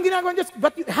 maraming ginagawa ng Diyos.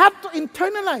 But you have to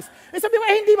internalize. And sabi mo,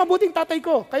 hindi mabuting tatay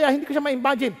ko. Kaya hindi ko siya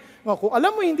ma-imagine. No, kung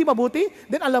alam mo hindi mabuti,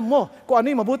 then alam mo kung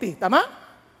ano yung mabuti. Tama?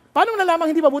 Paano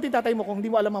nalaman hindi mabuti tatay mo kung hindi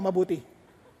mo alam ang mabuti?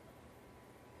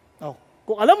 Oh,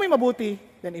 kung alam mo yung mabuti,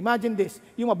 then imagine this,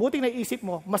 yung mabuting naisip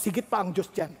mo, masigit pa ang Diyos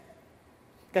dyan.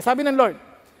 Kaya sabi ng Lord,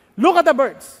 look at the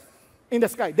birds in the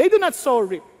sky. They do not sow or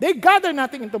reap. They gather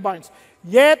nothing into barns.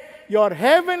 Yet, your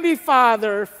heavenly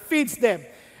Father feeds them.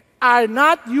 Are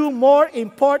not you more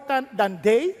important than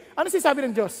they? Ano sinasabi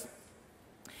ng Diyos?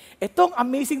 Itong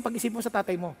amazing pag-isip mo sa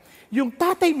tatay mo. Yung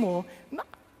tatay mo,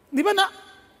 di ba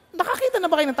nakakita na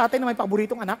ba kayo ng tatay na may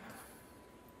paboritong anak?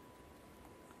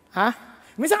 Ha?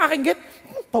 Minsan aking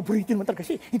paborito naman talaga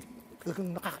siya.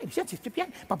 Nakakainis yan, sip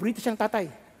yan. Paborito siya ng tatay.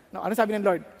 No, ano sabi ng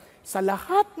Lord? Sa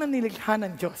lahat na nilikha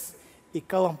ng Diyos,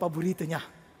 ikaw ang paborito niya.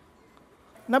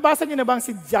 Nabasa niyo na bang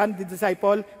si John the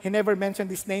disciple, he never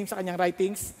mentioned his name sa kanyang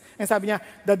writings? And sabi niya,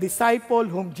 the disciple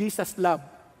whom Jesus loved.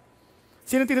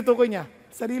 Sino tinutukoy niya?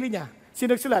 Sarili niya.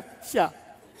 Sino nagsulat? Siya.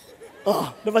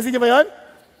 Oh, napansin niyo ba yun?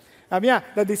 Sabi niya,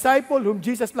 the disciple whom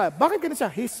Jesus loved. Bakit ganun siya?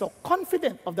 He's so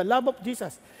confident of the love of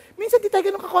Jesus. Minsan di tayo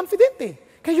ganun ka-confident eh.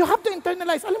 Kaya you have to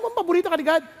internalize. Alam mo, paborito ka ni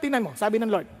God? Tingnan mo, sabi ng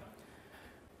Lord.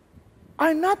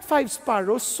 Are not 5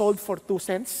 sparrows sold for 2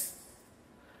 cents?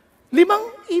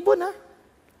 5 ibon ha?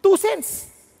 2 cents.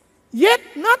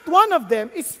 Yet not one of them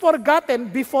is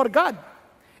forgotten before God.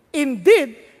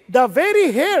 Indeed, the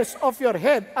very hairs of your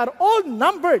head are all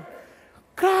numbered.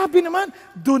 Grabe naman.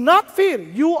 Do not fear.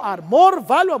 You are more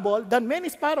valuable than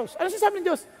many sparrows. Ano sinasabi ng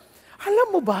Diyos?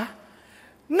 Alam mo ba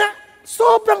na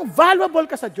sobrang valuable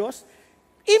ka sa Diyos,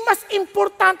 mas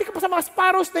importante ka pa sa mga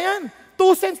sparrows na yan.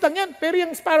 2 cents lang yan, pero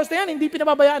yung sparrows na yan, hindi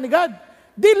pinababayaan ni God.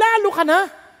 Di lalo ka na.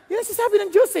 Yan ang sinasabi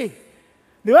ng Diyos eh.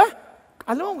 Di ba?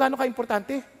 Alam mo gaano ka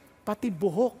importante? Pati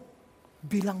buhok,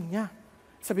 bilang niya.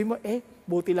 Sabi mo,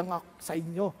 buti lang ako sa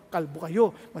inyo, kalbo kayo,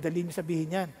 madali niyo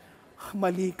sabihin yan.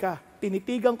 Mali ka.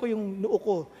 Tinitigan ko yung noo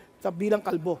ko sa bilang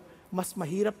kalbo. Mas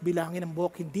mahirap bilangin ang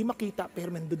buhok, hindi makita,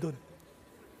 pero nandun.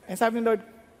 And sabi ng Lord,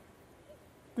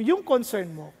 yung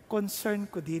concern mo, concern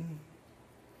ko din.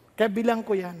 Kaya bilang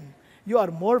ko yan. You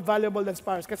are more valuable than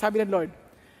sparrows. Kaya sabi ng Lord,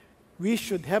 we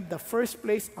should have the first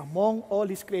place among all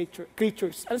His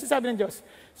creatures. Ano sasabi ng Diyos?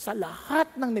 Sa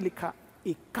lahat ng nilikha,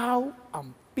 ikaw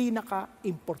ang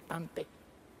pinaka-importante.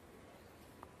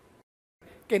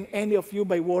 Can any of you,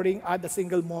 by worrying, add a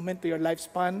single moment to your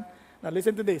lifespan? Now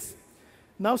listen to this.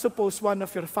 Now suppose one of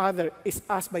your father is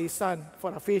asked by his son for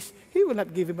a fish, he will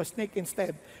not give him a snake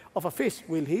instead of a fish,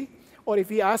 will he? Or if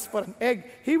he asks for an egg,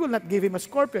 he will not give him a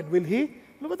scorpion, will he?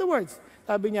 Look at the words.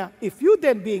 Sabi niya, if you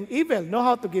then being evil know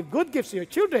how to give good gifts to your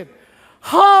children,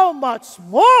 how much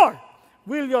more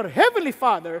will your heavenly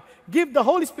Father give the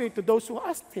Holy Spirit to those who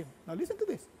ask Him? Now listen to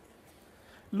this.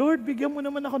 Lord, bigyan mo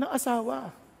naman ako ng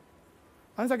asawa.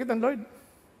 Ano sagot ng Lord?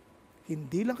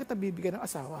 Hindi lang kita bibigyan ng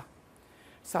asawa.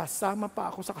 Sasama pa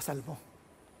ako sa kasal mo.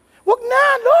 Wag na,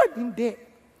 Lord! Hindi.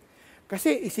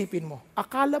 Kasi isipin mo,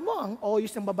 akala mo ang oyos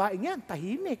ng babaeng yan,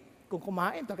 tahimik. Kung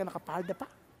kumain, talaga nakaparda pa.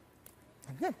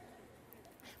 Ganyan.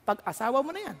 Pag asawa mo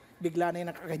na yan, bigla na yan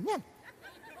nakaganyan.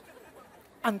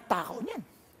 Ang takaw niyan,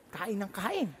 kain ng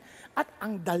kain. At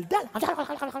ang daldal,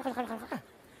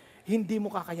 hindi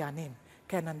mo kakayanin.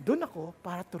 Kaya nandun ako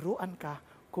para turuan ka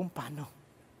kung paano.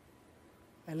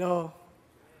 Hello?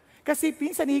 Kasi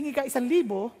pinsan hihingi ka 1,000,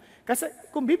 kasi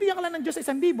kung bibigyan ka lang ng Diyos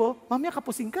sa 1,000, mamaya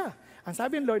kapusing ka. Ang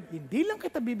sabi ng Lord, hindi lang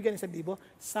kita bibigyan ng 1,000,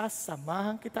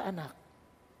 sasamahan kita anak.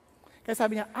 Kaya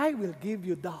sabi niya, I will give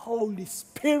you the Holy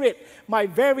Spirit. My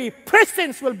very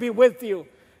presence will be with you.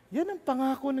 Yan ang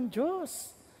pangako ng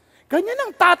Diyos. Ganyan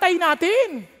ang tatay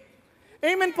natin.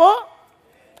 Amen po?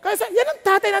 Kaya yan ang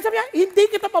tatay natin. Sabi niya, hindi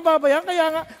kita pababayaan. Kaya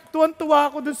nga, tuwan-tuwa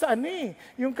ako dun sa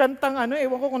yung kantang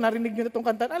ewan ko kung narinig nyo na itong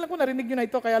kanta. Alam ko narinig nyo na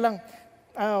ito, kaya lang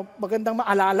magandang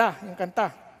maalala yung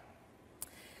kanta.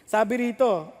 Sabi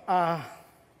rito,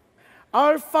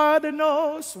 Our Father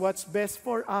knows what's best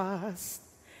for us.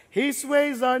 His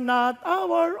ways are not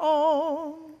our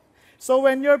own. So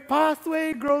when your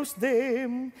pathway grows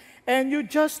dim and you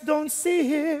just don't see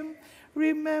Him,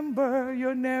 remember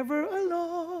you're never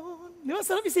alone. Di ba?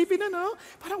 Sarap isipin na, no?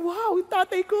 Parang, wow, yung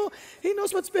tatay ko, He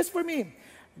knows what's best for me.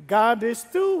 God is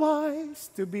too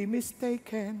wise to be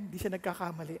mistaken. Di siya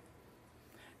nagkakamali.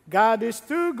 God is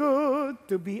too good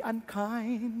to be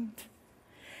unkind.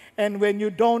 And when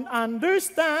you don't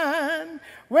understand,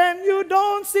 when you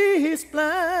don't see His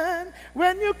plan,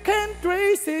 when you can't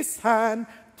trace His hand,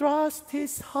 trust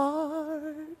His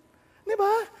heart. Di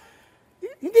ba?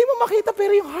 Hindi mo makita,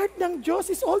 pero yung heart ng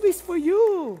Diyos is always for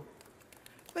you.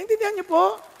 Naintindihan niyo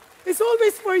po? It's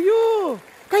always for you.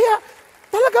 Kaya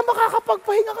talaga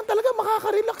makakapagpahinga ka, talaga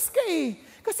makaka-relax ka eh.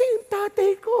 Kasi yung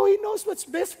tatay ko, He knows what's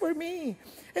best for me.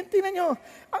 And tingnan niyo,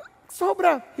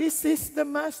 sobra, He sees the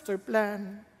master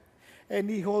plan. And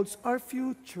He holds our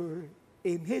future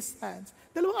in His hands.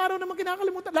 Dalawang araw naman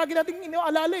kinakalimutan. Lagi nating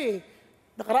inoalala eh.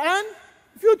 Nakaraan,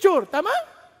 future. Tama?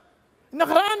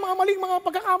 Nakaraan, mga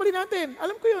pagkakamali natin.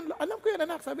 Alam ko yun,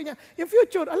 anak. Sabi niya, yung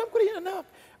future, alam ko rin yun, anak.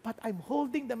 But I'm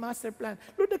holding the master plan.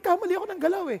 Lord, nagkamali ako ng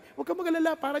galaw eh. Huwag ka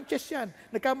mag-alala, parang chess yan.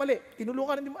 Nagkamali.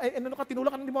 Tinulungan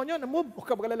ka ng demonyo, move, huwag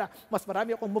ka mag-alala. Mas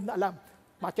marami akong move na alam.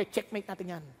 Ma-checkmate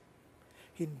natin yan.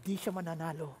 Hindi siya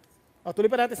mananalo. O, tuloy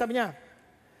pa natin, sabi niya,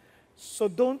 So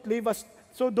don't leave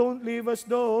us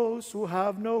those who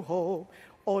have no hope.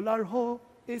 All our hope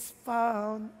is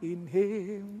found in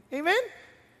Him. Amen?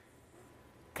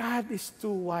 God is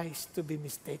too wise to be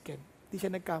mistaken. Hindi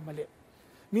siya nagkamali.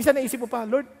 Minsan naisip mo pa,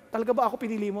 Lord, talaga ba ako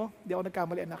pinili mo? Hindi ako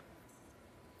nagkamali, anak.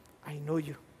 I know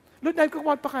you. Lord, dahil ko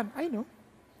kumagpakan, I know.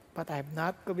 But I have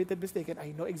not committed mistaken.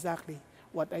 I know exactly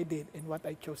what I did and what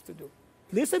I chose to do.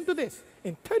 Listen to this.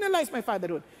 Internalize my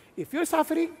fatherhood. If you're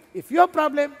suffering, if you have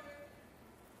problem,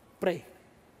 pray.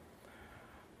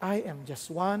 I am just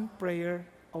one prayer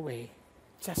away.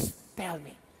 Just tell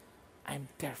me, I'm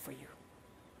there for you.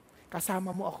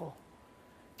 Kasama mo ako.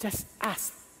 Just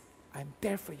ask. I'm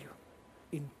there for you.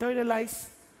 Internalize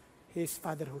His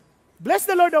fatherhood. Bless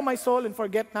the Lord, O my soul, and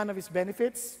forget none of His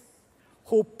benefits,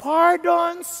 who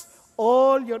pardons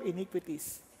all your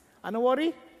iniquities. Ano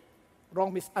worry?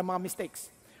 Mga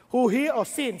mistakes. Who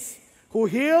sins. Who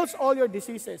heals all your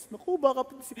diseases. Naku, baka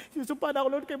sinusumpa na ako,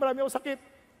 Lord, kaya marami ako sakit.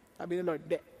 Sabi ni Lord,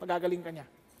 pagagaling ka niya.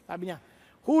 Sabi niya,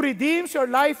 who redeems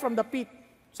your life from the pit.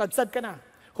 Sadsad ka na.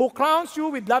 Who crowns you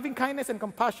with loving kindness and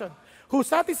compassion. Who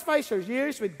satisfies your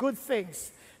years with good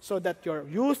things, so that your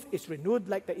youth is renewed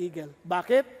like the eagle.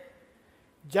 Bakit?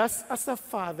 Just as a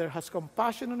father has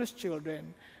compassion on his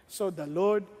children, so the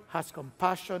Lord has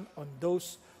compassion on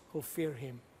those who fear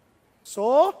Him.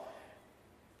 So,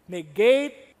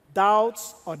 negate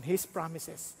doubts on His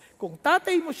promises. Kung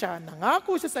tatay mo siya,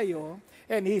 nangako siya sa iyo,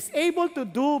 and He's able to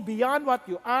do beyond what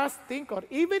you ask, think, or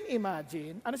even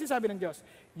imagine, ano sinasabi ng Diyos?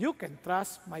 You can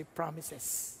trust my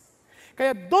promises.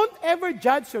 Kaya don't ever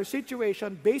judge your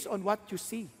situation based on what you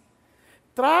see.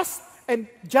 Trust and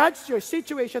judge your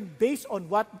situation based on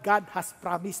what God has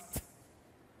promised.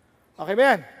 Okay ba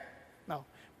yan? Now,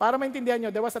 para maintindihan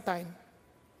nyo, there was a time,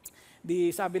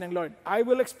 sabi ng Lord, I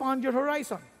will expand your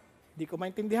horizon. Di ko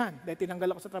maintindihan dahil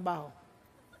tinanggal ako sa trabaho.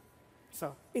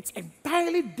 So, it's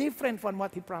entirely different from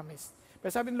what He promised.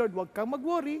 Pero sabi ng Lord, huwag kang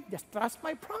mag-worry, just trust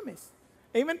my promise.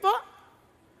 Amen po?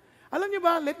 Alam niyo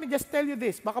ba, let me just tell you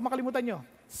this, baka makalimutan nyo.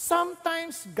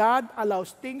 Sometimes God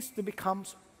allows things to become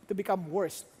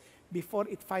worse before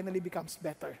it finally becomes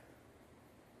better.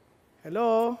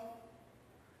 Hello?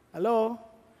 Hello?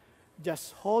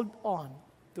 Just hold on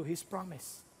to His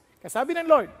promise. Kasi sabi ng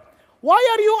Lord, why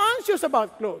are you anxious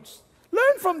about clothes?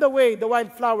 Learn from the way the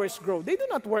wildflowers grow. They do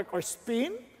not work or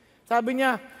spin. Sabi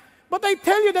niya, but I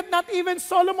tell you that not even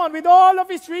Solomon, with all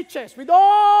of his riches, with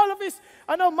all of his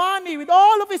money, with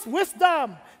all of his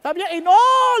wisdom, sabi niya, in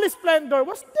all his splendor,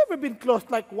 was never been clothed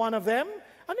like one of them.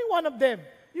 Ano yung one of them?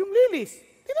 Yung lilies.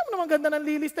 Tingnan mo naman ganda ng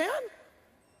lilies na yan.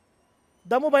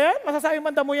 Damo ba yan? Masasabi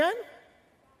man damo yan?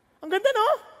 Ang ganda, no?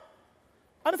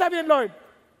 Ano sabi ng Lord?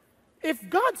 If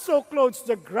God so clothes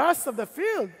the grass of the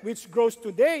field, which grows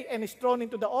today and is thrown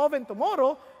into the oven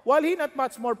tomorrow, will He not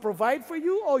much more provide for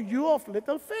you, O you of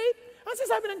little faith? Ang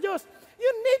sinasabi ng Diyos,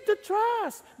 you need to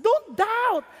trust. Don't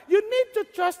doubt. You need to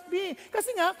trust me.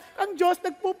 Kasi nga, ang Diyos,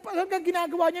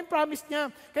 ginagawa niya yung promise niya.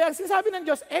 Kaya ang sinasabi ng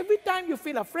Diyos, every time you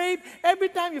feel afraid,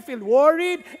 every time you feel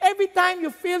worried, every time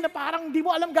you feel na parang di mo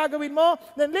alam gagawin mo,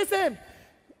 then listen,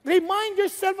 remind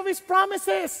yourself of His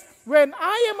promises. When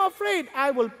I am afraid,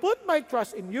 I will put my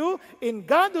trust in you. In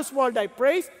God whose word I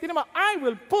praise. I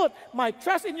will put my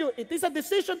trust in you. It is a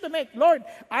decision to make. Lord,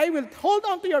 I will hold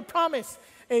on to your promise.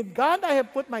 In God I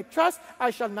have put my trust. I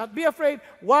shall not be afraid.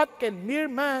 What can mere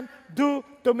man do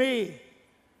to me?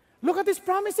 Look at His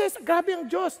promises. Grabe ang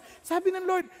Diyos. Sabi ng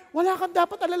Lord, wala kang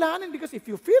dapat alalahanin because if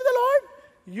you fear the Lord,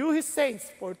 you His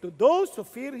saints, for to those who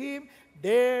fear Him,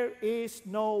 there is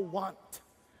no want.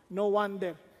 No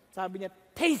wonder. Sabi niya,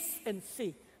 taste and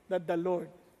see that the Lord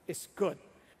is good.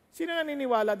 Sino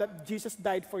naniniwala that Jesus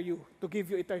died for you to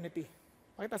give you eternity?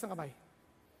 Pakitaas ang kamay.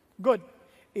 Good.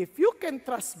 If you can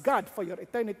trust God for your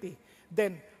eternity,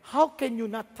 then how can you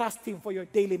not trust Him for your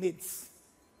daily needs?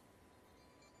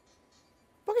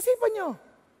 Pag-isipan nyo.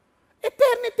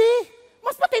 Eternity,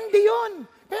 mas matindi yun.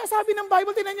 Kaya sabi ng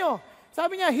Bible, tinan nyo,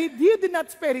 sabi niya, He did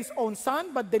not spare His own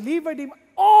Son, but delivered Him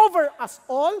over us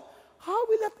all. How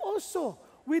will that also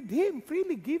with Him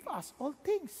freely give us all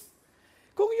things?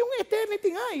 Kung yung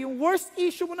eternity nga, yung worst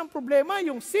issue mo ng problema,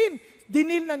 yung sin,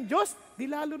 dinil ng Diyos, di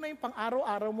lalo na yung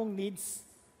pang-araw-araw mong needs.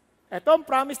 Ito ang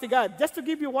promise ni God. Just to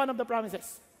give you one of the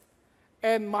promises.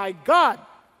 And my God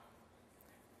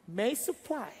may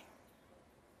supply.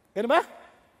 Ganun ba?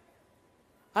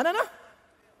 Ano na?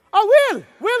 I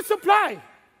will supply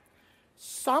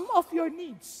some of your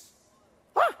needs.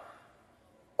 Ha?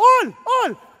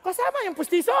 All. Kasama yung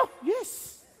pustiso?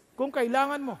 Yes. Kung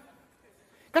kailangan mo.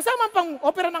 Kasama ang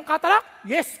pang-opera ng cataract?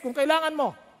 Yes, kung kailangan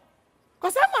mo.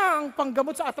 Kasama ang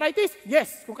panggamot sa arthritis?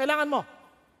 Yes, kung kailangan mo.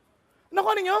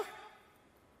 Nakuha ninyo?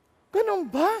 Ganun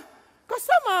ba?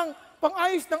 Kasama ang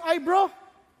pang-ayos ng eyebrow?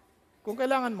 Kung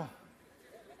kailangan mo.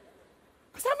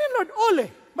 Kasama yung Lord, all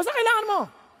eh. Basta kailangan mo.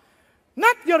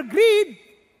 Not your greed.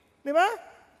 Di ba?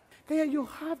 Kaya you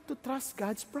have to trust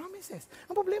God's promises.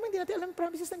 Ang problema, hindi natin alam ang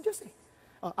promises ng Diyos eh.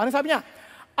 Ano sabi niya?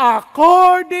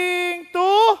 According to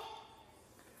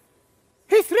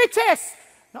His riches.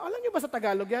 Now, alam niyo ba sa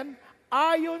Tagalog yan?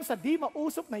 Ayon sa di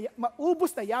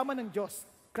maubos na yaman ng Diyos.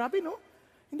 Grabe, no?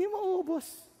 Hindi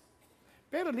mauubos.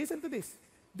 Pero listen to this.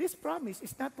 This promise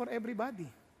is not for everybody.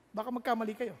 Baka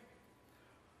magkamali kayo.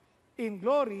 In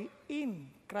glory, in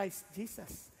Christ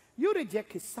Jesus. You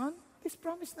reject His Son, this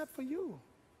promise not for you.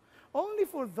 Only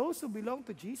for those who belong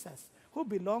to Jesus, who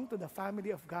belong to the family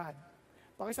of God.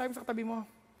 Pakisabi sa katabi mo,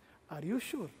 are you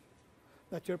sure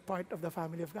that you're part of the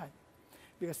family of God?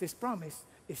 Because this promise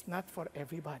is not for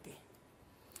everybody.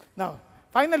 Now,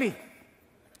 finally,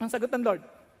 ang sagot ng Lord,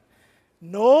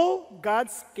 know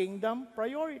God's kingdom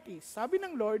priorities. Sabi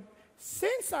ng Lord,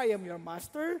 since I am your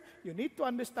master, you need to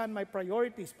understand my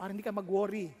priorities para hindi ka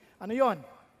mag-worry. Ano yon?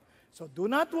 So do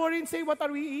not worry and say, what are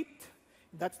we eat?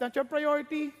 That's not your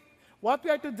priority. What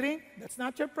we are to drink, that's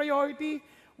not your priority.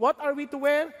 What are we to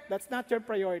wear? That's not your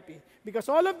priority. Because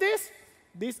all of this,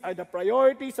 these are the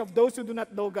priorities of those who do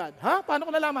not know God. Ha? Paano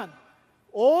ko nalaman?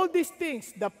 All these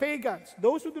things, the pagans,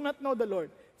 those who do not know the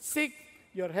Lord, seek.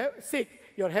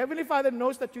 Your Heavenly Father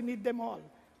knows that you need them all.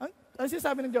 Ang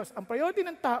sinasabi ng Diyos, ang priority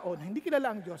ng tao na hindi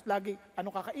kilala ang Diyos, lagi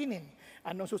anong kakainin,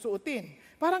 anong susuotin.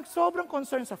 Parang sobrang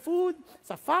concern sa food,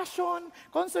 sa fashion,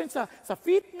 concern sa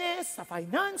fitness, sa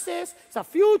finances, sa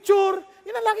future.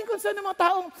 Yan ang laging concern ng mga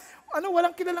taong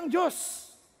walang kilalang Diyos.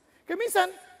 Kaya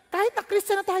minsan, kahit na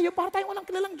Christian na tayo, para tayong walang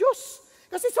kilalang Diyos.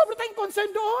 Kasi sobrang tayong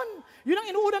concern doon. Yun ang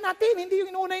inuuna natin, hindi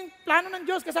yung inuuna yung plano ng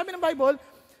Diyos. Kasi sabi ng Bible,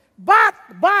 but,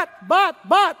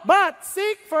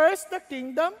 seek first the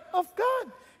kingdom of God.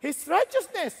 His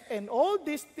righteousness, and all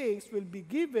these things will be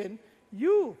given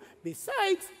you.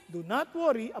 Besides, do not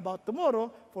worry about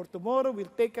tomorrow, for tomorrow will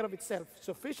take care of itself.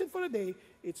 Sufficient for a day,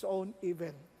 its own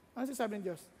evil. Ano sasabi ng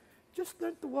Diyos? Just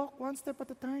learn to walk one step at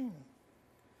a time.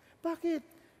 Bakit?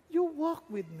 You walk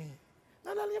with me.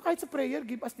 Naalala niyo kahit sa prayer,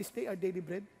 give us this day our daily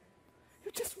bread.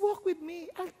 You just walk with me.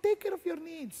 I'll take care of your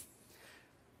needs.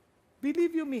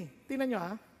 Believe you me. Tingnan niyo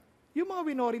ha. Yung mga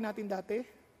winori natin dati,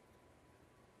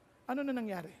 ano na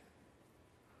nangyari?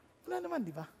 Wala naman,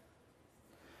 di ba?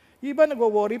 Yung iba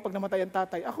nagwo-worry pag namatay ang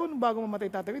tatay. Ako, nung bago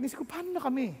mamatay tatay, inisip ko, paano na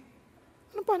kami?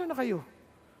 Paano na kayo?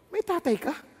 May tatay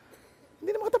ka?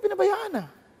 Hindi naman kita pinabayaan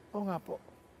Oo nga po.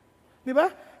 Di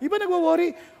ba? Iba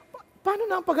nagwo-worry, paano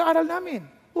na ang pag-aaral namin?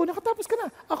 Nakatapos ka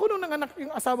na. Ako nung nanganak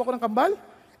yung asawa ko ng kambal,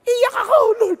 iyak ako,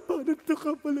 Lord, paano ito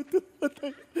ka pala ito?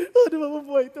 Ano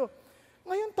mabubuhay ito?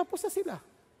 Ngayon, tapos na sila.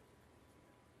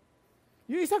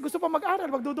 Yung isa gusto pa mag-aral,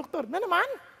 magdudoktor. Na naman?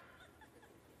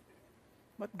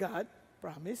 But God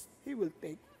promised He will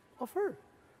take of her.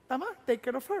 Tama? Take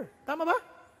care of her. Tama ba?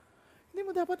 Hindi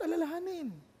mo dapat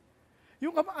alalahanin.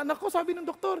 Yung anak ko, sabi ng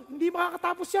doktor, hindi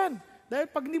makakatapos yan. Dahil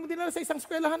pag hindi mo dinala sa isang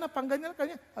eskwelahan na pangganyan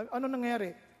kanya, ano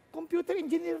nangyari? Computer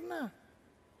engineer na.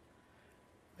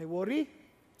 May worry?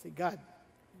 Si God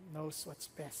knows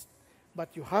what's best.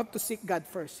 But you have to seek God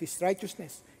first, His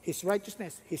righteousness,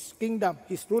 His kingdom,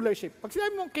 His rulership. Pag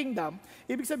sinabi mong kingdom,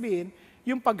 ibig sabihin,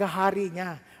 yung paghahari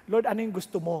niya. Lord, ano yung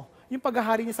gusto mo? Yung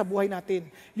paghahari niya sa buhay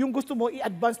natin. Yung gusto mo,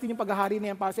 i-advance din yung paghahari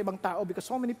niya para sa ibang tao because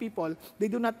so many people,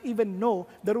 they do not even know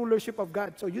the rulership of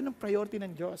God. So yun ang priority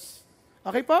ng Diyos.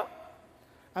 Okay po?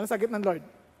 Ano sagot ng Lord?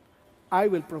 I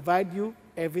will provide you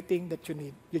everything that you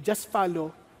need. You just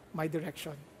follow my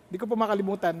direction. Di ko po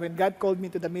makalimutan when God called me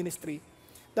to the ministry.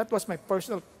 That was my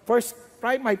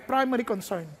my primary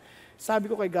concern. Sabi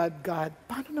ko kay God,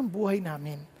 paano ng buhay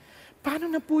namin?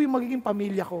 Paano na po yung magiging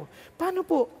pamilya ko? Paano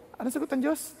po? Ano sagot ng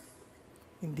Diyos?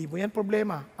 Hindi mo yan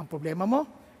problema. Ang problema mo,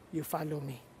 you follow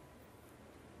me.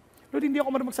 Lord, hindi ako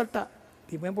marunong magsalta.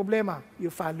 Hindi mo yan problema. You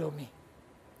follow me.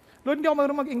 Lord, hindi ako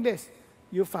marunong mag-English.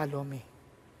 You follow me.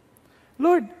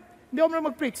 Lord, hindi ako marunong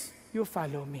mag-preach. You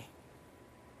follow me.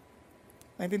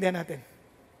 Naintindihan natin?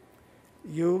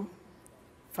 You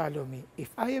follow me.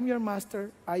 If I am your master,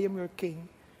 I am your king,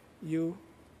 you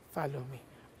follow me.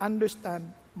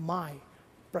 Understand my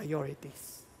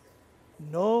priorities.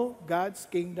 Know God's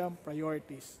kingdom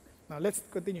priorities. Now let's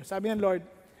continue. Sabi ng Lord,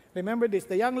 remember this,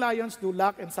 the young lions do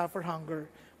lack and suffer hunger,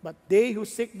 but they who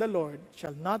seek the Lord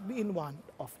shall not be in want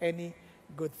of any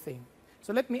good thing.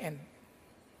 So let me end.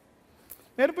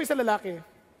 Meron po isang lalaki,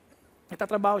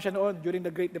 nagtatrabaho siya noon during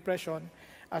the Great Depression.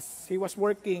 As he was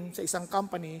working sa isang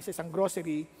company, sa isang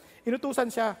grocery, inutusan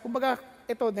siya, kumbaga,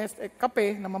 ito,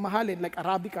 kape na mamahalin, like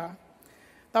Arabica.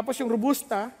 Tapos yung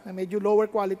Robusta, na medyo lower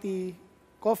quality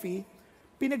coffee,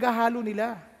 pinaghahalo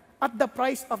nila at the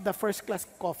price of the first class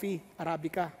coffee,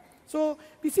 Arabica. So,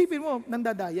 isipin mo,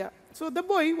 nandadaya. So, the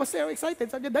boy was so excited.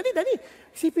 Sabi niya, Dali,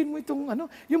 isipin mo itong,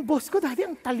 yung boss ko, dati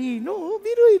ang talino.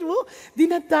 Biruin mo,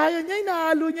 dinadaya niya,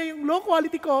 inahalo niya yung low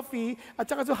quality coffee at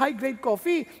saka so high grade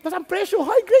coffee. Tapos ang presyo,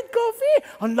 high grade coffee.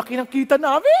 Ang laki ng kita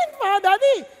namin, mga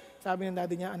daddy. Sabi ng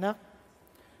daddy niya, anak,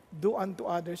 do unto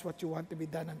others what you want to be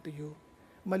done unto you.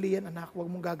 Mali yan, anak,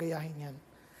 huwag mong gagayahin yan.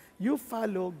 You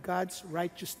follow God's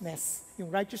righteousness. Yung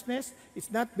righteousness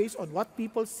is not based on what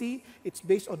people see, it's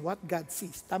based on what God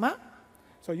sees. Tama?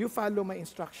 So you follow my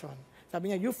instruction.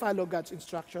 Sabi niya, you follow God's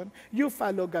instruction, you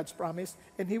follow God's promise,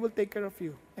 and He will take care of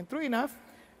you. And true enough,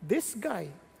 this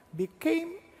guy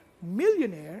became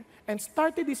millionaire and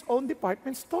started his own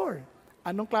department store.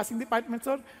 Anong klaseng department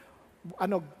store?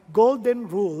 Golden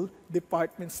Rule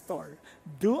Department Store.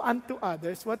 Do unto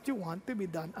others what you want to be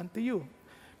done unto you.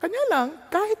 Kanya lang,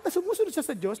 kahit na sumusunod siya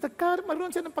sa Diyos,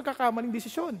 nagkaroon siya ng pagkakamaling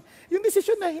desisyon. Yung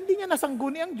desisyon na hindi niya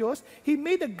nasangguni ang Diyos, he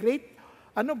made a great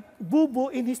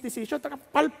bubo in his decision.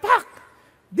 Palpak!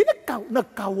 Di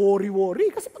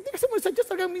nagka-worry-worry. Kasi pag di ka sumunod sa Diyos,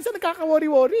 talagang minsan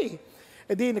nagkaka-worry-worry.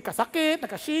 E di, nagkasakit,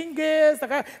 nagka-shingles,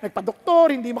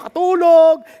 nagpa-doktor, hindi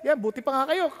makatulog. Yan, buti pa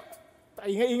nga kayo.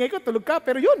 Ingay-ingay ko, tulog ka.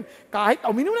 Pero yun, kahit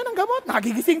uminom na ng gamot,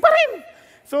 nagigising pa rin.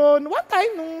 So, one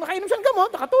time, nung nakainom siya ng gamot,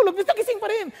 nakatulog, nagising pa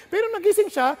rin. Pero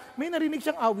nagising siya, may narinig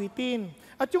siyang awitin.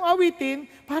 At yung awitin,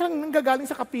 parang nanggagaling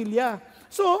sa kapilya.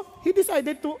 So, he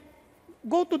decided to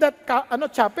go to that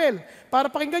chapel para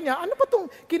pakinggan niya, ano pa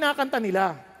itong kinakanta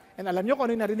nila? And alam niyo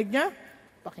kung ano yung narinig niya?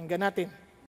 Pakinggan natin.